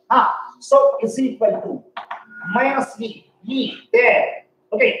dV so is equal to minus V E there.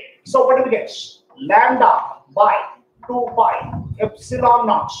 Okay, so what do we get? Lambda by 2 pi epsilon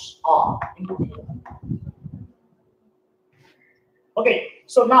naught R into dr. Okay,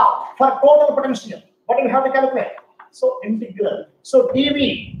 so now for total potential, what do we have to calculate? So integral. So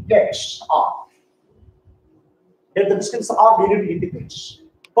dV gets R. If the distance R, we need to integrate.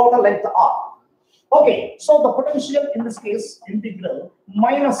 Total length R. Okay, so the potential in this case, integral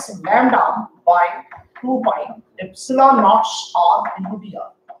minus lambda by 2 pi epsilon naught R into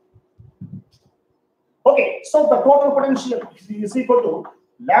dr. Okay, so the total potential is equal to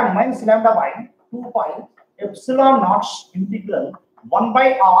minus lambda by 2 pi epsilon naught integral 1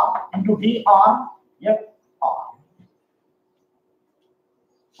 by R into dr F R.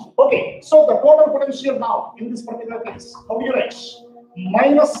 Okay, so the total potential now in this particular case, how do you write?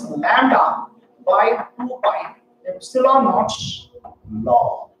 Minus lambda by 2 pi epsilon naught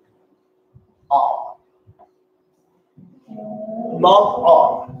log R. Log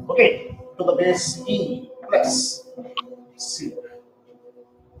R. Okay, to the base E plus C.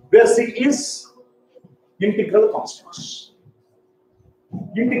 Where C is integral constant.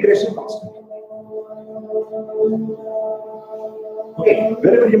 Integration constant. Okay,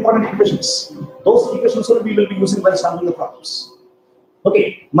 very, very important equations. Those equations we will be using while solving the problems.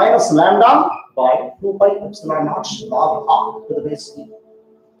 Okay, minus lambda by 2 pi epsilon naught log R to the base E.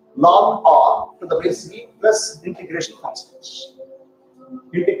 Log R to the base E plus integration constant.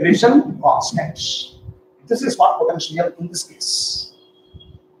 Integration constant. This is what potential in this case.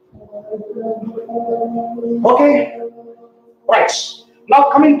 Okay, right. Now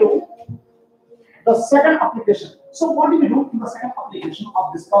coming to the second application. So what do we do in the second application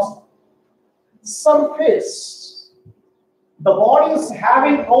of this concept? Surface. The body is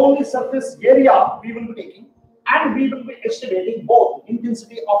having only surface area we will be taking, and we will be estimating both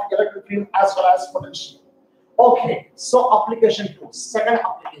intensity of electric field as well as potential. Okay, so application 2, second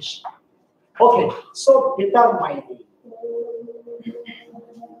application. Okay, so determining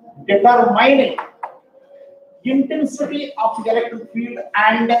intensity of electric field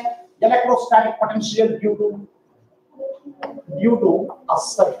and electrostatic potential due to a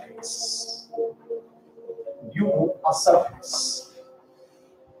surface.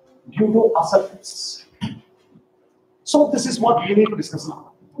 So this is what we need to discuss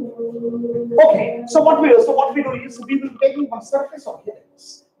now. Okay, so what we do is we will be taking one surface of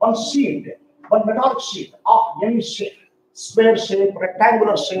electrons, one sheet, one metallic sheet of any shape, square shape,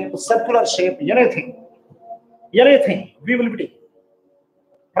 rectangular shape, circular shape, anything we will be taking.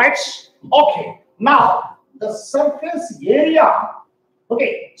 Right? Okay, now the surface area.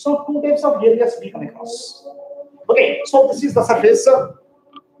 Okay, so two types of areas we come across. Okay, so this is the surface.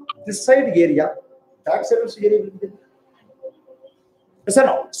 This side area, that side also area will be there. Yes or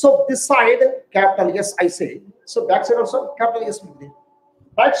no? So this side, capital S, I say. So back side also, capital S will be there.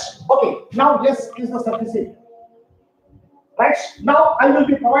 Right? Okay, now S is the surface area. Right? Now I will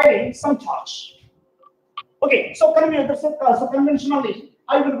be providing some charge. Okay, so conventionally,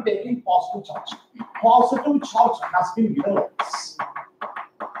 I will be taking positive charge. Positive charge has been given like this.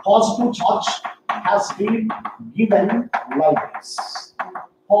 Positive charge has been given like this.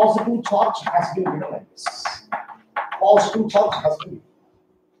 Positive charge has been given like this. Positive charge has been given.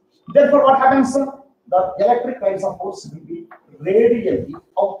 Therefore, what happens? The electric lines of force will be radially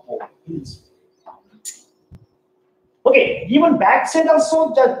outward. Okay, even backside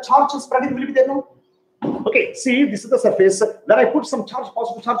also the charge spreading will be there now. Okay, see, this is the surface. Then I put some charge,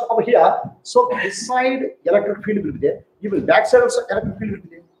 positive charge over here. So this side electric field will be there. Even backside also electric field will be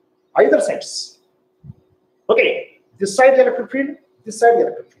there. Either sides. Okay, this side electric field, this side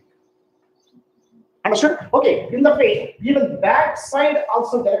electric field. Understood? Okay, in the way, even backside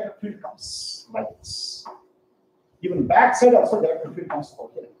also the electric field comes like this. Even backside also the electric field comes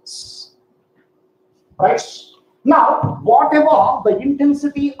over here like this. Right? Now, whatever the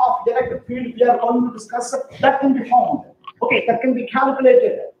intensity of the electric field we are going to discuss, that can be found. Okay, that can be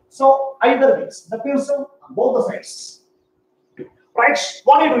calculated. So either ways, that means both the sides. Right?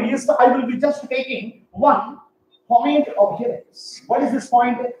 What I do is I will be just taking one point of here. What is this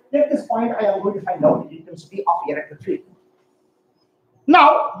point? At this point, I am going to find out the intensity of the electric field.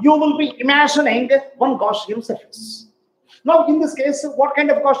 Now, you will be imagining one Gaussian surface. Now, in this case, what kind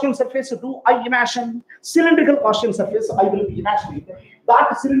of Gaussian surface do I imagine? Cylindrical Gaussian surface, I will be imagining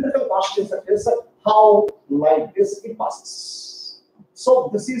that cylindrical Gaussian surface, how like this it passes. So,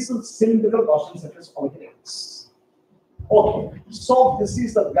 this is a cylindrical Gaussian surface over here. Okay, so this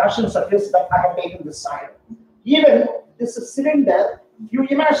is the Gaussian surface that I have taken this side. Even this cylinder, you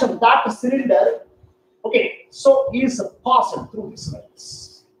imagine that cylinder, okay, so is passing through this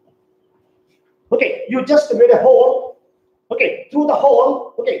lens. Okay, you just made a hole. Okay, through the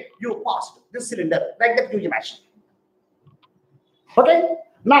hole, okay, you passed this cylinder, like that you imagine. Okay,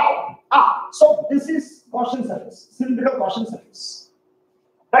 now, so this is Gaussian surface, cylindrical Gaussian surface.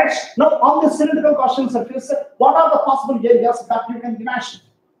 Right, now on the cylindrical Gaussian surface, what are the possible areas that you can imagine?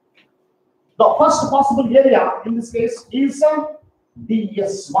 The first possible area in this case is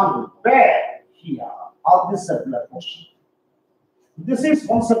DS1, where here, on this circular portion. This is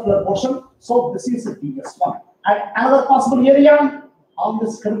one circular portion, so this is DS1. And another possible area on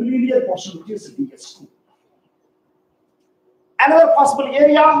this curvilinear portion, which is DS2. Another possible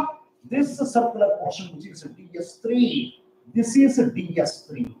area, this circular portion, which is DS3. This is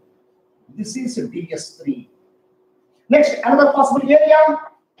DS3. This is DS3. Next, another possible area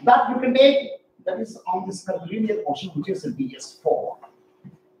that you can take, that is on this curvilinear portion, which is DS4.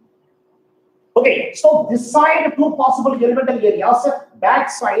 Okay, so this side, two possible elemental areas, back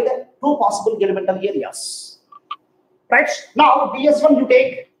side, two possible elemental areas. Right, now DS1 you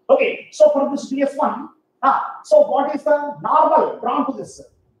take. Okay, so for this DS1, so what is the normal drawn to this?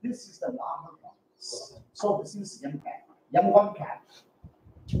 This is the normal drawn. So this is M1 cap.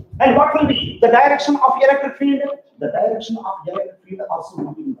 And what will be the direction of electric field? The direction of electric field also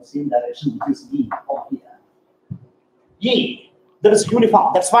will be in the same direction, which is E over here. E, that is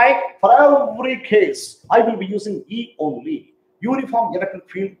uniform. That's why for every case, I will be using E only. Uniform electric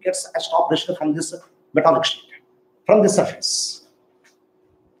field gets established from this metallic sheet, from this surface.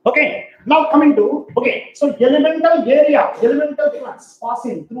 Okay, now coming to, okay, so elemental area, elemental flux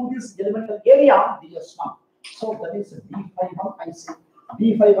passing through this elemental area, DS1. So that is D51, I say.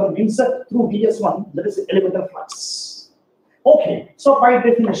 D51 means through DS1, that is elemental flux. Okay, so by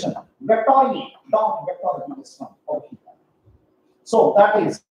definition, vector E dot vector DS1 over here. So that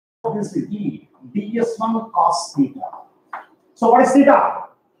is this E, DS1 cos theta. So what is theta?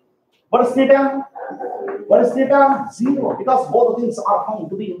 What is theta? What is theta? 0, because both things are found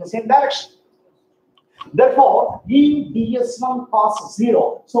to be in the same direction. Therefore, E ds1 cos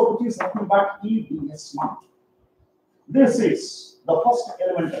 0. So which is nothing but E ds1. This is the first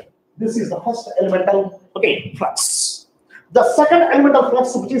elemental. This is the first elemental, okay, flux. The second elemental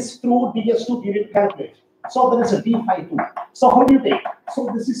flux, which is through ds2, we will calculate. So there is a d phi 2. So how do you take? So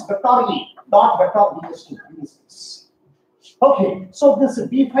this is vector E dot vector ds2 in this case. Okay, so this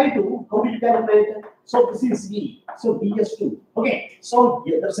d phi 2, how do you calculate? So this is E, so ds2. Okay, so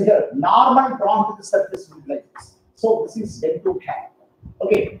there's here normal drawn to the surface will be like this. So this is N2 cap.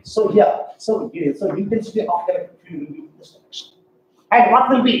 Okay, so here, so intensity of electric field will be in this direction. And what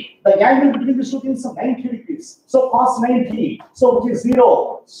will be? The angle between the two things is 90 degrees. So cos 90, so which is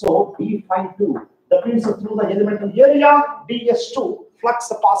 0. So d phi 2. That means through the elemental area, ds2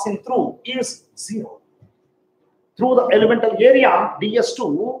 flux passing through is 0. Through the elemental area,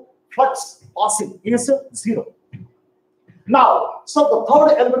 ds2 flux passing is 0. Now, so the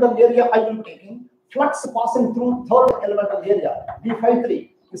third elemental area I will be taking, flux passing through third elemental area, d phi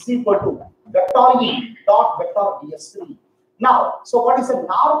 3 is equal to vector E dot vector ds3. Now, so what is the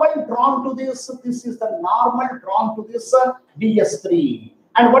normal drawn to this? This is the normal drawn to this ds3.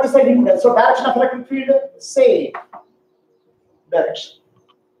 And what is the link? So direction of electric field, same direction.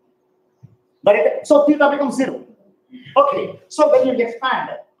 Right? So theta becomes 0. Okay, so when you expand,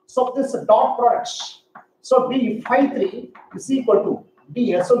 so this dot product, so d phi 3 is equal to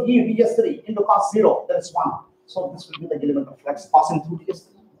d, so e ds3 into cos 0, that is 1. So this will be the elemental flux passing through ds3.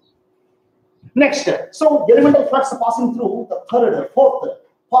 Next, so the elemental flux passing through the fourth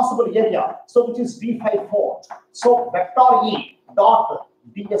possible area, so which is d phi 4. So vector E dot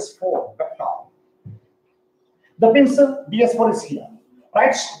ds4 vector. The means ds4 is here.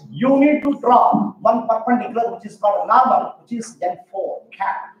 Right? You need to draw one perpendicular, which is called a normal, which is N4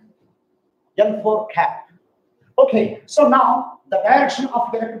 cap. N4 cap. Okay, so now the direction of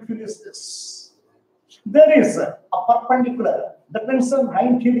the electric field is this. There is a perpendicular, that means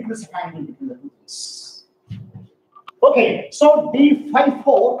 90 degrees angle between the two things. Okay, so d phi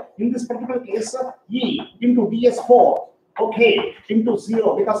 4 in this particular case, E into ds4, okay, into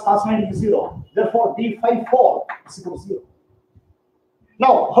 0, because cos 90 is 0. Therefore, d phi 4 is equal to 0.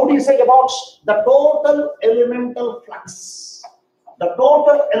 Now, how do you say about the total elemental flux? The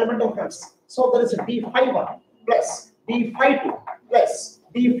total elemental flux. So there is a d phi 1 plus d phi 2 plus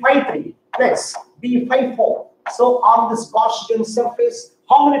d phi 3 plus d phi 4. So on this Gaussian surface,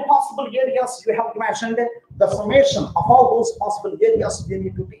 how many possible areas you have imagined? The summation of all those possible areas we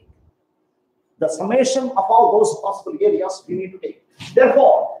need to take. The summation of all those possible areas we need to take.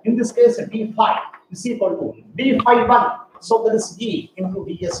 Therefore, in this case, d phi is equal to d phi 1. So there is E into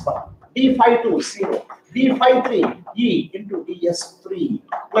ds1. d phi 2 0. d phi 3 E into ds3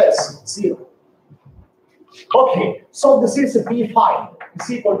 plus 0. Okay, so this is d phi is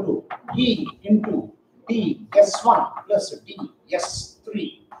equal to E into ds1 plus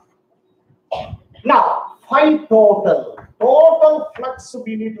ds3. Now, phi total flux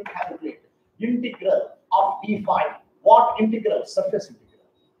we need to calculate. Integral of d phi. What integral? Surface integral.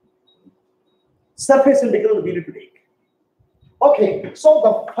 Surface integral we need to take. Okay, so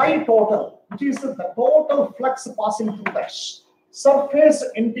the phi total, which is the total flux passing through that surface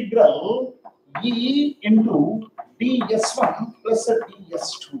integral E into ds1 plus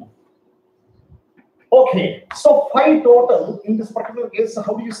ds2. Okay, so phi total in this particular case,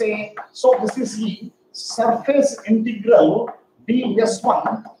 how do you say? So this is E surface integral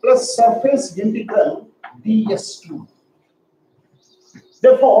ds1 plus surface integral ds2.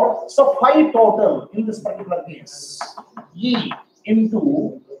 Therefore, so phi total in this particular case, E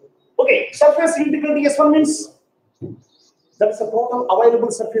into, okay, surface integral ds1 means that's the total available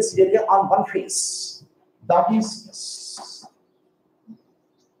surface area on one face. That is this.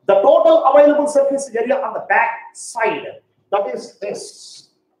 The total available surface area on the back side, that is this.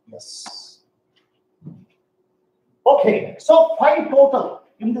 Yes. Okay, so phi total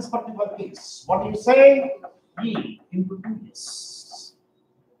in this particular case, what do you say? E into 2s.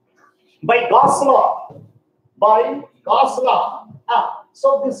 By Gauss law,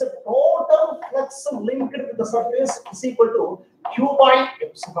 so this total flux linked with the surface is equal to Q by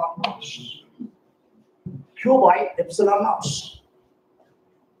epsilon naught. Q by epsilon naught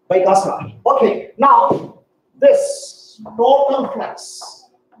by Gauss law. Okay, now this total flux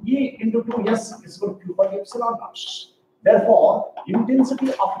E into 2s is equal to Q by epsilon naught. Therefore, intensity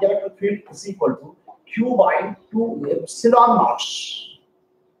of the electric field is equal to Q by 2 epsilon naught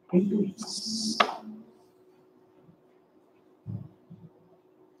into S.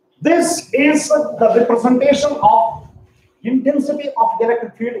 This is the representation of intensity of the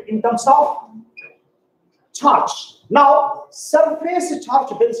electric field in terms of charge. Now, surface charge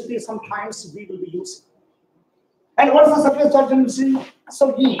density sometimes we will be using. And what is the surface charge density?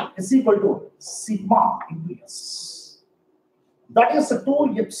 So E is equal to sigma into S. That is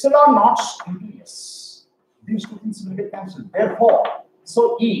 2 epsilon naught into S. These two things will get cancelled. Therefore,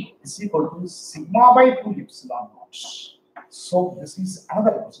 so E is equal to sigma by 2 epsilon naught. So this is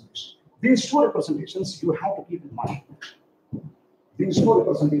another representation. These two representations you have to keep in mind. These two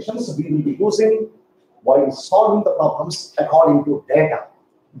representations we will be using while solving the problems according to data,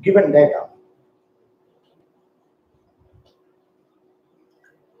 given data.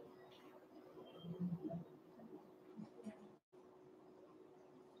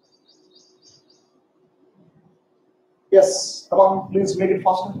 Yes, come on, please make it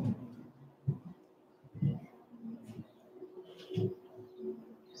faster.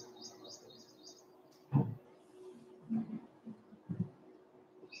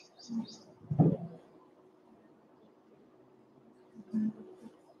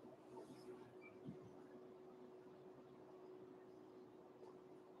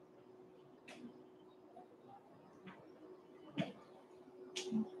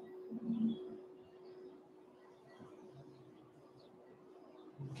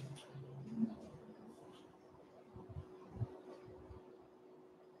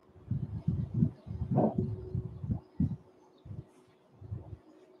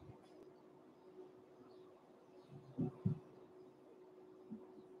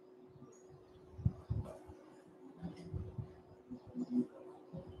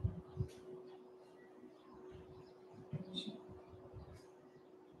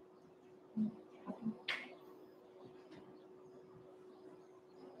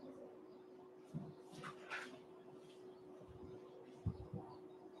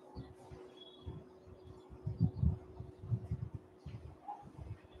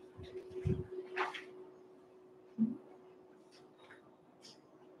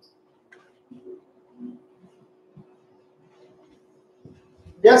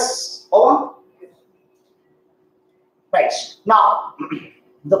 Yes, over. Right. Now,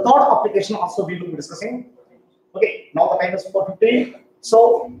 the third application also we will be discussing. Okay, now the time is 4:15.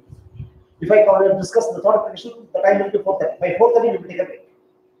 So, if I can discuss the third application, the time will be 4:30. By 4:30, we will take a break.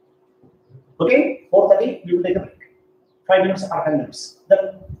 Okay, 4:30, we will take a break. 5 minutes or 10 minutes.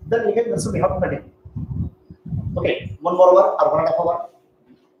 Then we can also be have to. Okay, 1 more hour or 1.5 hour.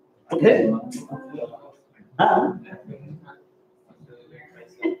 Okay.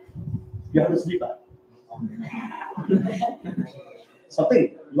 You have to sleep.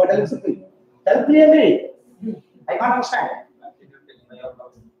 Something. You are telling something. Tell clearly. I can't understand.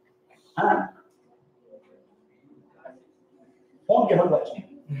 Phone के हल बच्चे.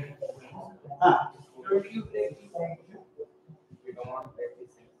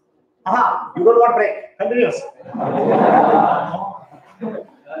 You don't want break. Continuous.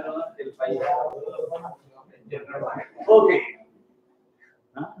 Okay.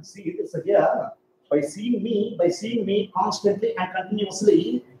 See this here. By seeing me constantly and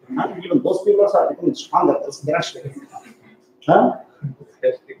continuously, even those people are becoming stronger. They are strong.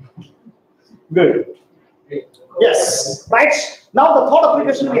 Good. Yes. Right. Now the third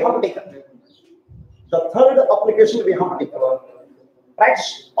application we have to take. Right.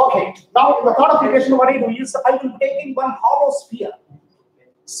 Okay. Now in the third application, what I do is I will be taking one hollow sphere,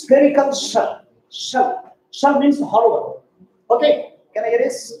 spherical shell. Shell means hollow. Okay. Can I hear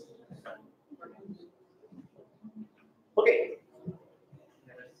this? Okay.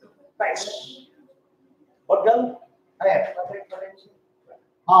 Right. What girl?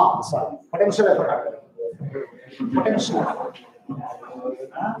 Sorry. Potential effort. Potential.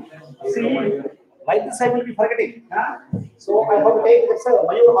 See, like this I will be forgetting. So I have to take this.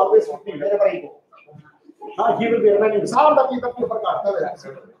 Mayu always with me wherever I go. He will be reminding me. Some that you forgot.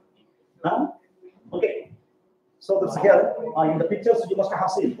 Okay. So that's here in the pictures you must have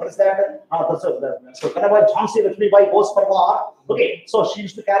seen. What is that? So whenever Jhansi Lakshmi Bai goes for war, okay, so she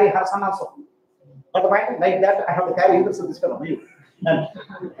used to carry her son also. But like that, I have to carry him. So this kind of view.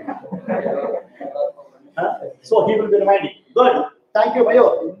 So he will be reminding. Good. Thank you,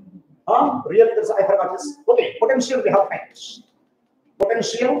 Mayo. Really, I forgot this. Okay, potential we have to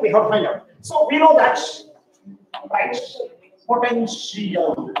find out. So we know that, right?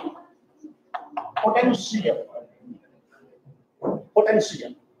 Potential.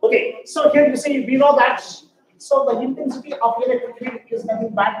 Okay, so here you see we know that. So the intensity of electric field is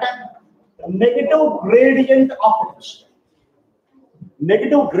nothing but the negative gradient of potential.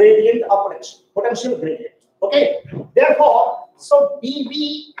 Potential gradient. Okay, therefore, so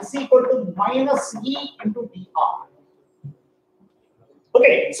dV is equal to minus E into dr.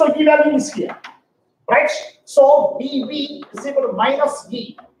 Okay, so E value is here. right? So dV is equal to minus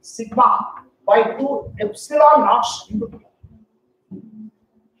E sigma by 2 epsilon naught into P.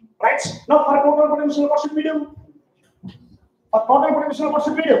 Right? Now for total potential, what should we do? For total potential, what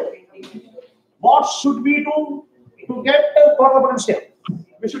should we do? What should we do to get the total potential?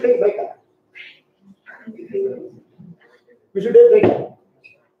 We should take breaker. We should take breaker.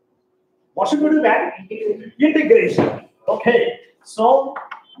 What should we do then? Integration. Okay. So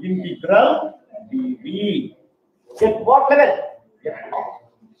integral dV. Get what level?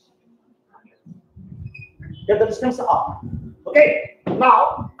 Get the distance R. Okay.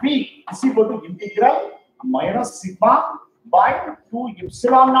 Now P is equal to integral minus sigma by 2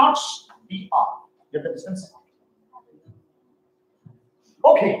 epsilon naught dr. Get the distance R.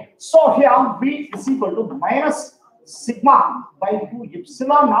 Okay. So here V is equal to minus sigma by 2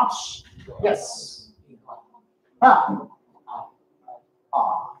 epsilon naught. Yes.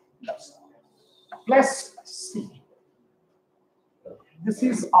 Plus C. This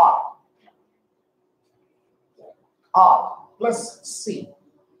is R. R plus C.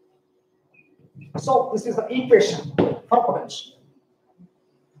 So this is the equation for potential.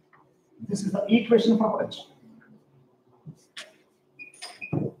 This is the equation for potential.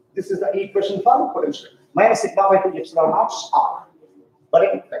 This is the equation for potential. Minus sigma by 2 epsilon naught R.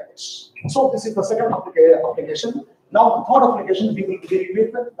 Correct? So this is the second application. Now the third application we will deal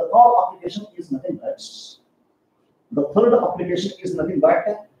with. The third application is nothing but. The third application is nothing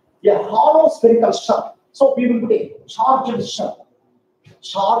but a hollow spherical shell. So we will take charged shell.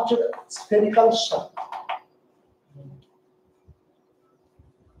 Charged spherical shell.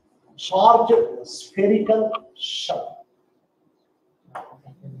 Charged spherical shell.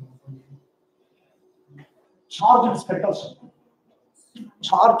 Charged spherical shell.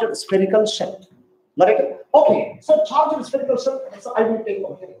 Charged spherical shell. Right? Okay. So charged spherical shell. So I will take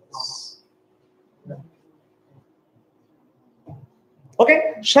okay.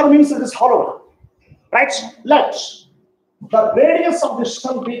 Okay. Shell means it is hollow. Right? Let the radius of the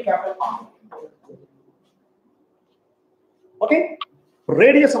shell be capital R. Okay?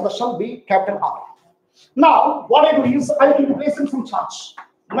 Radius of the shell be capital R. Now, what I do is I will place in some charge.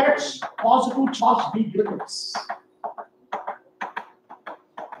 Let positive charge be given to this.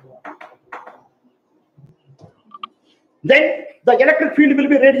 Then the electric field will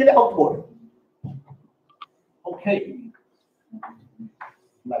be radially outward. Okay.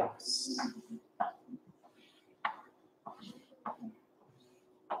 Like this.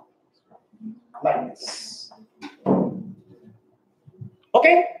 Like this.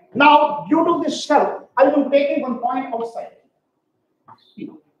 Okay. Now, due to this shell, I will take one point outside. P.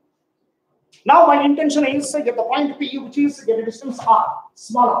 Now, my intention is to get the point P, which is get a distance R,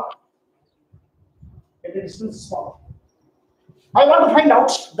 smaller. Get a distance smaller. I want to find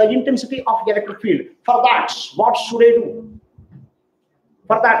out the intensity of the electric field. For that, what should I do?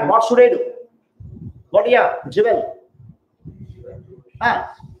 For that, what should I do? What, yeah, Jivel?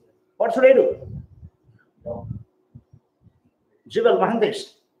 What should I do? Jivel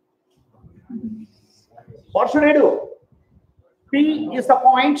Mahandesh. What should I do? P is the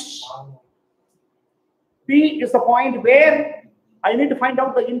point. P is the point where I need to find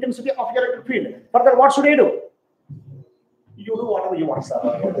out the intensity of the electric field. Further, what should I do? You do whatever you want, sir.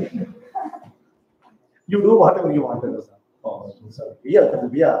 You do whatever you want, sir. Oh, sir. Yeah.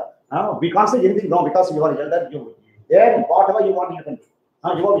 We can't say anything wrong because you are here. That you, yeah, whatever you want, you can do.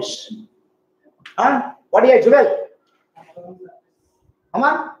 Your wish. What do you Joel?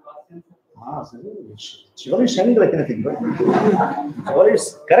 Amma? Joel is shining like anything, right? Joel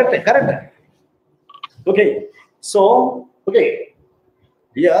is correct. Okay. So, okay.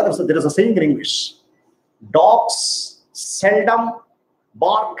 Yeah, there is a saying in English. Dogs seldom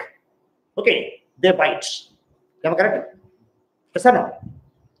bark. Okay, they bite. Am I correct? Yes or no?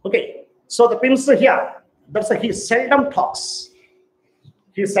 Okay. So the pins here, that's he seldom talks.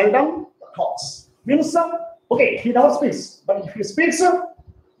 He seldom talks. Means okay, he never speaks, but if he speaks,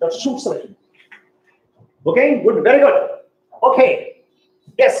 that shoots at him. Okay, good, very good. Okay.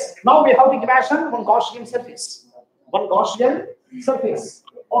 Yes, now we have to imagine one Gaussian surface. One Gaussian surface.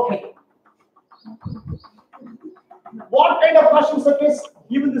 Okay. What kind of Gaussian surface?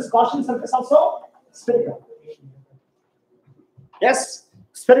 Even this Gaussian surface also spherical. Yes,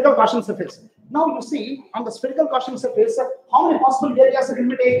 spherical Gaussian surface. Now you see on the spherical Gaussian surface, how many possible areas it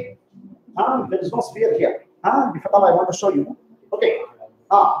will take? There is no sphere here. If at all I want to show you. Okay.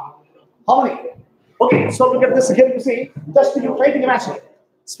 How many? Okay, so look at this here. You see, just you try to imagine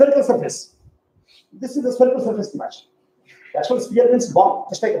spherical surface. This is the spherical surface image. The actual sphere means ball,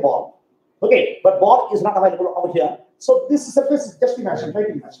 just like a ball. Okay, but ball is not available over here. So this surface is just imagine, try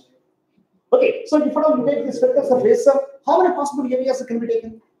to imagine. Okay, so if you take this spherical surface, how many possible areas can be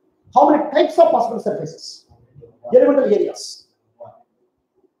taken? How many types of possible surfaces? Elemental areas.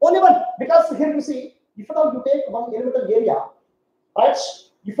 Only one, because here you see, if at all you take one elemental area, right?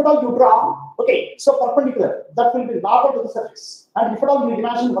 If at all you draw, okay, so perpendicular, that will be normal to the surface. And if at all you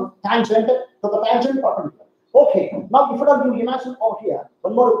imagine one tangent to the tangent perpendicular. Okay, now if at all you imagine over here,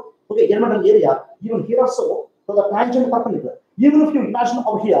 one more, okay, elemental area, even here also, to the tangent perpendicular. Even if you imagine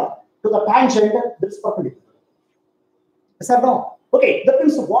over here, to the tangent, this perpendicular. Yes or no? Okay, that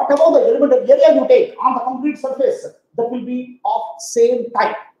means whatever the elemental area you take on the complete surface, that will be of same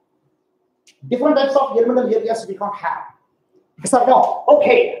type. Different types of elemental areas we can't have. Yes or no?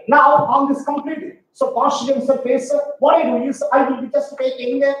 Okay, now on this complete, so Gaussian surface, what I do is I will be just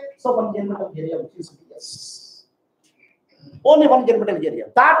taking so one elemental area which is ds. Only one elemental area.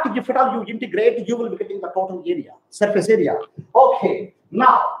 That if at all you integrate, you will be getting the total area, surface area. Okay,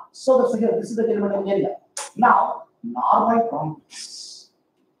 now so that's here. This is the elemental area. Now normal quantities.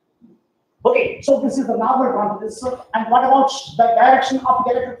 Okay, so this is the normal quantities. And what about the direction of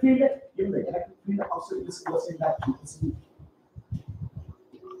the electric field? In the electric field also this goes in direction.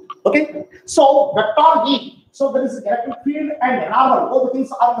 Okay, so vector E. So there is a electric field and normal. Both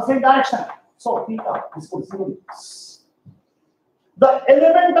things are in the same direction. So theta is called 0 degrees. The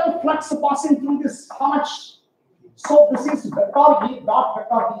elemental flux passing through this, how much? So this is vector E dot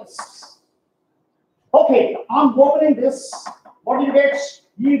vector ds. Okay, on opening this, what do you get?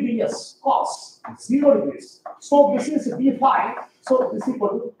 E ds cos 0 degrees. So this is d5. So this is equal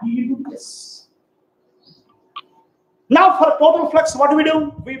to E into ds. Now for total flux, what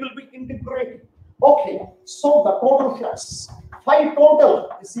do? We will be integrating. Okay, so the total flux, phi total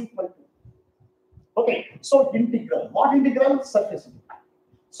is equal to. Okay, so integral. What integral? Surface integral.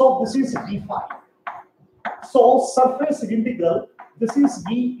 So this is d5. So surface integral, this is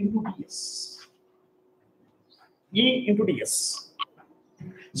E into ds. E into ds.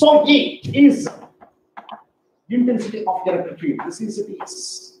 So E is intensity of the electric field. This is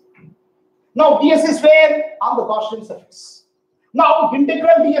ds. Now ds is where? On the Gaussian surface. Now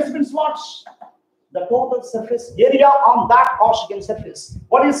integral ds means what? The total surface area on that Gaussian surface.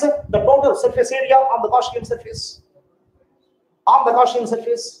 What is the total surface area on the Gaussian surface? On the Gaussian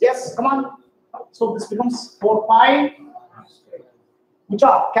surface, yes, come on. So this becomes 4 pi. Which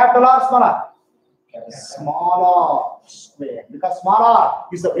are capital R, small r? Small r square. Because small r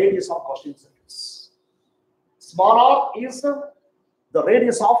is the radius of Gaussian surface. Small r is the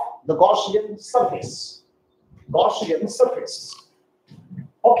radius of the Gaussian surface. Gaussian surface.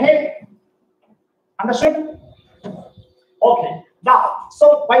 Okay. Understood? Okay. Now,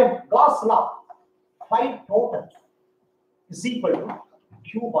 so by Gauss law, phi total is equal to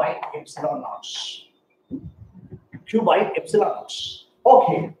Q by epsilon naught. Q by epsilon naught.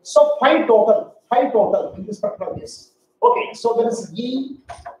 Okay. So phi total in this particular case. Okay. So there is E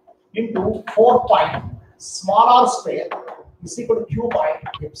into 4 pi small r square is equal to Q by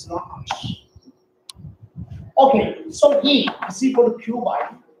epsilon naught. Okay, so E is equal to Q by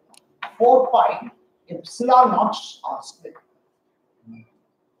 4 pi epsilon naught r square.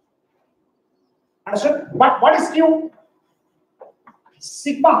 Understood? But what is Q?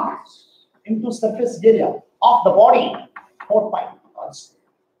 Sigma into surface area of the body 4 pi r square.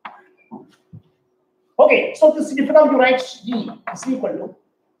 Okay, so this difference you write E is equal to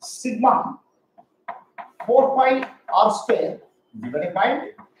sigma 4 pi r square divided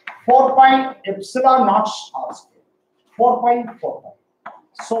by 4 pi epsilon naught r square. 4 pi, 4 pi.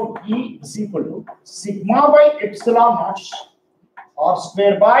 So E is equal to sigma by epsilon naught r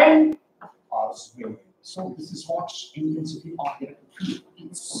square by r square. So this is what intensity of the electric field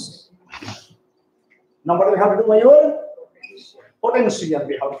is. Now what do we have to do, Mayur? Potential we have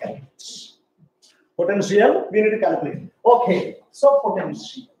to calculate. Potential we need to calculate. Okay, so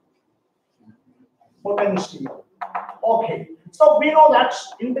potential. Okay, so we know that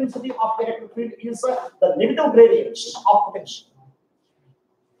intensity of the electric field is the negative gradient of potential.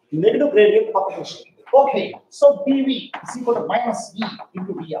 Negative gradient of potential. Okay, so dV is equal to minus E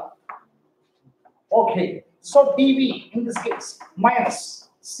into dr. Okay, so dV in this case minus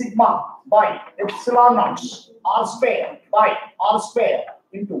sigma by epsilon naught r square by r square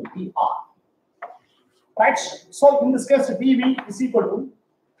into dr. Right? So in this case, dV is equal to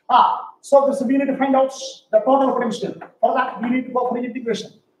so this we need to find out the total potential. For that, we need to go for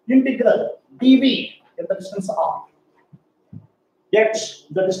integration. Integral dV in the distance r. Yet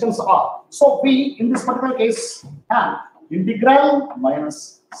the distance r. So we in this particular case have integral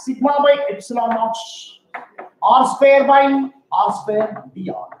minus sigma by epsilon naught r square by r square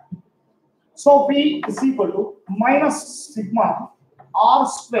dr. So v is equal to minus sigma r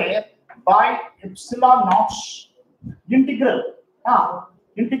square by epsilon naught integral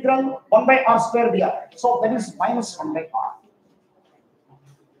integral 1 by r square dr. So that is minus 1 by r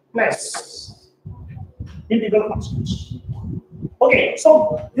plus integral constant. Okay,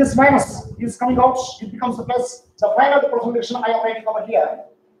 so this minus is coming out, it becomes a plus. The final representation I am writing over here.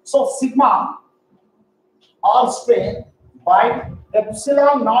 So sigma r square by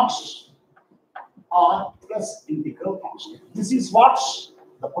epsilon naught r plus integral constant. This is what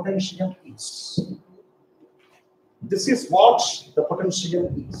the potential is. This is what the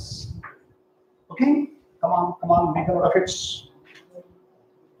potential is. Okay, come on, make a note of it.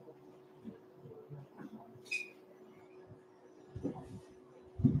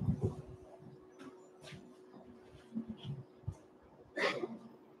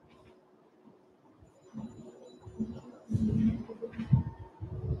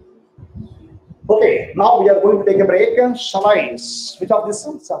 Okay, now we are going to take a break. Shall I switch off this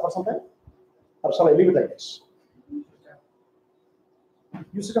for some time? Or shall I leave it like this?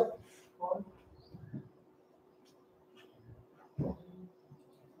 You sit up.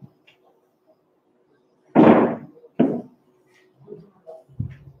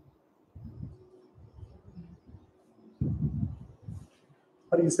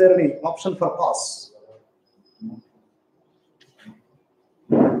 Or is there any option for pause?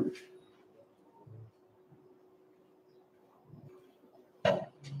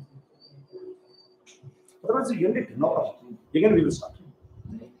 Otherwise, you end it. No problem. Again, we will start.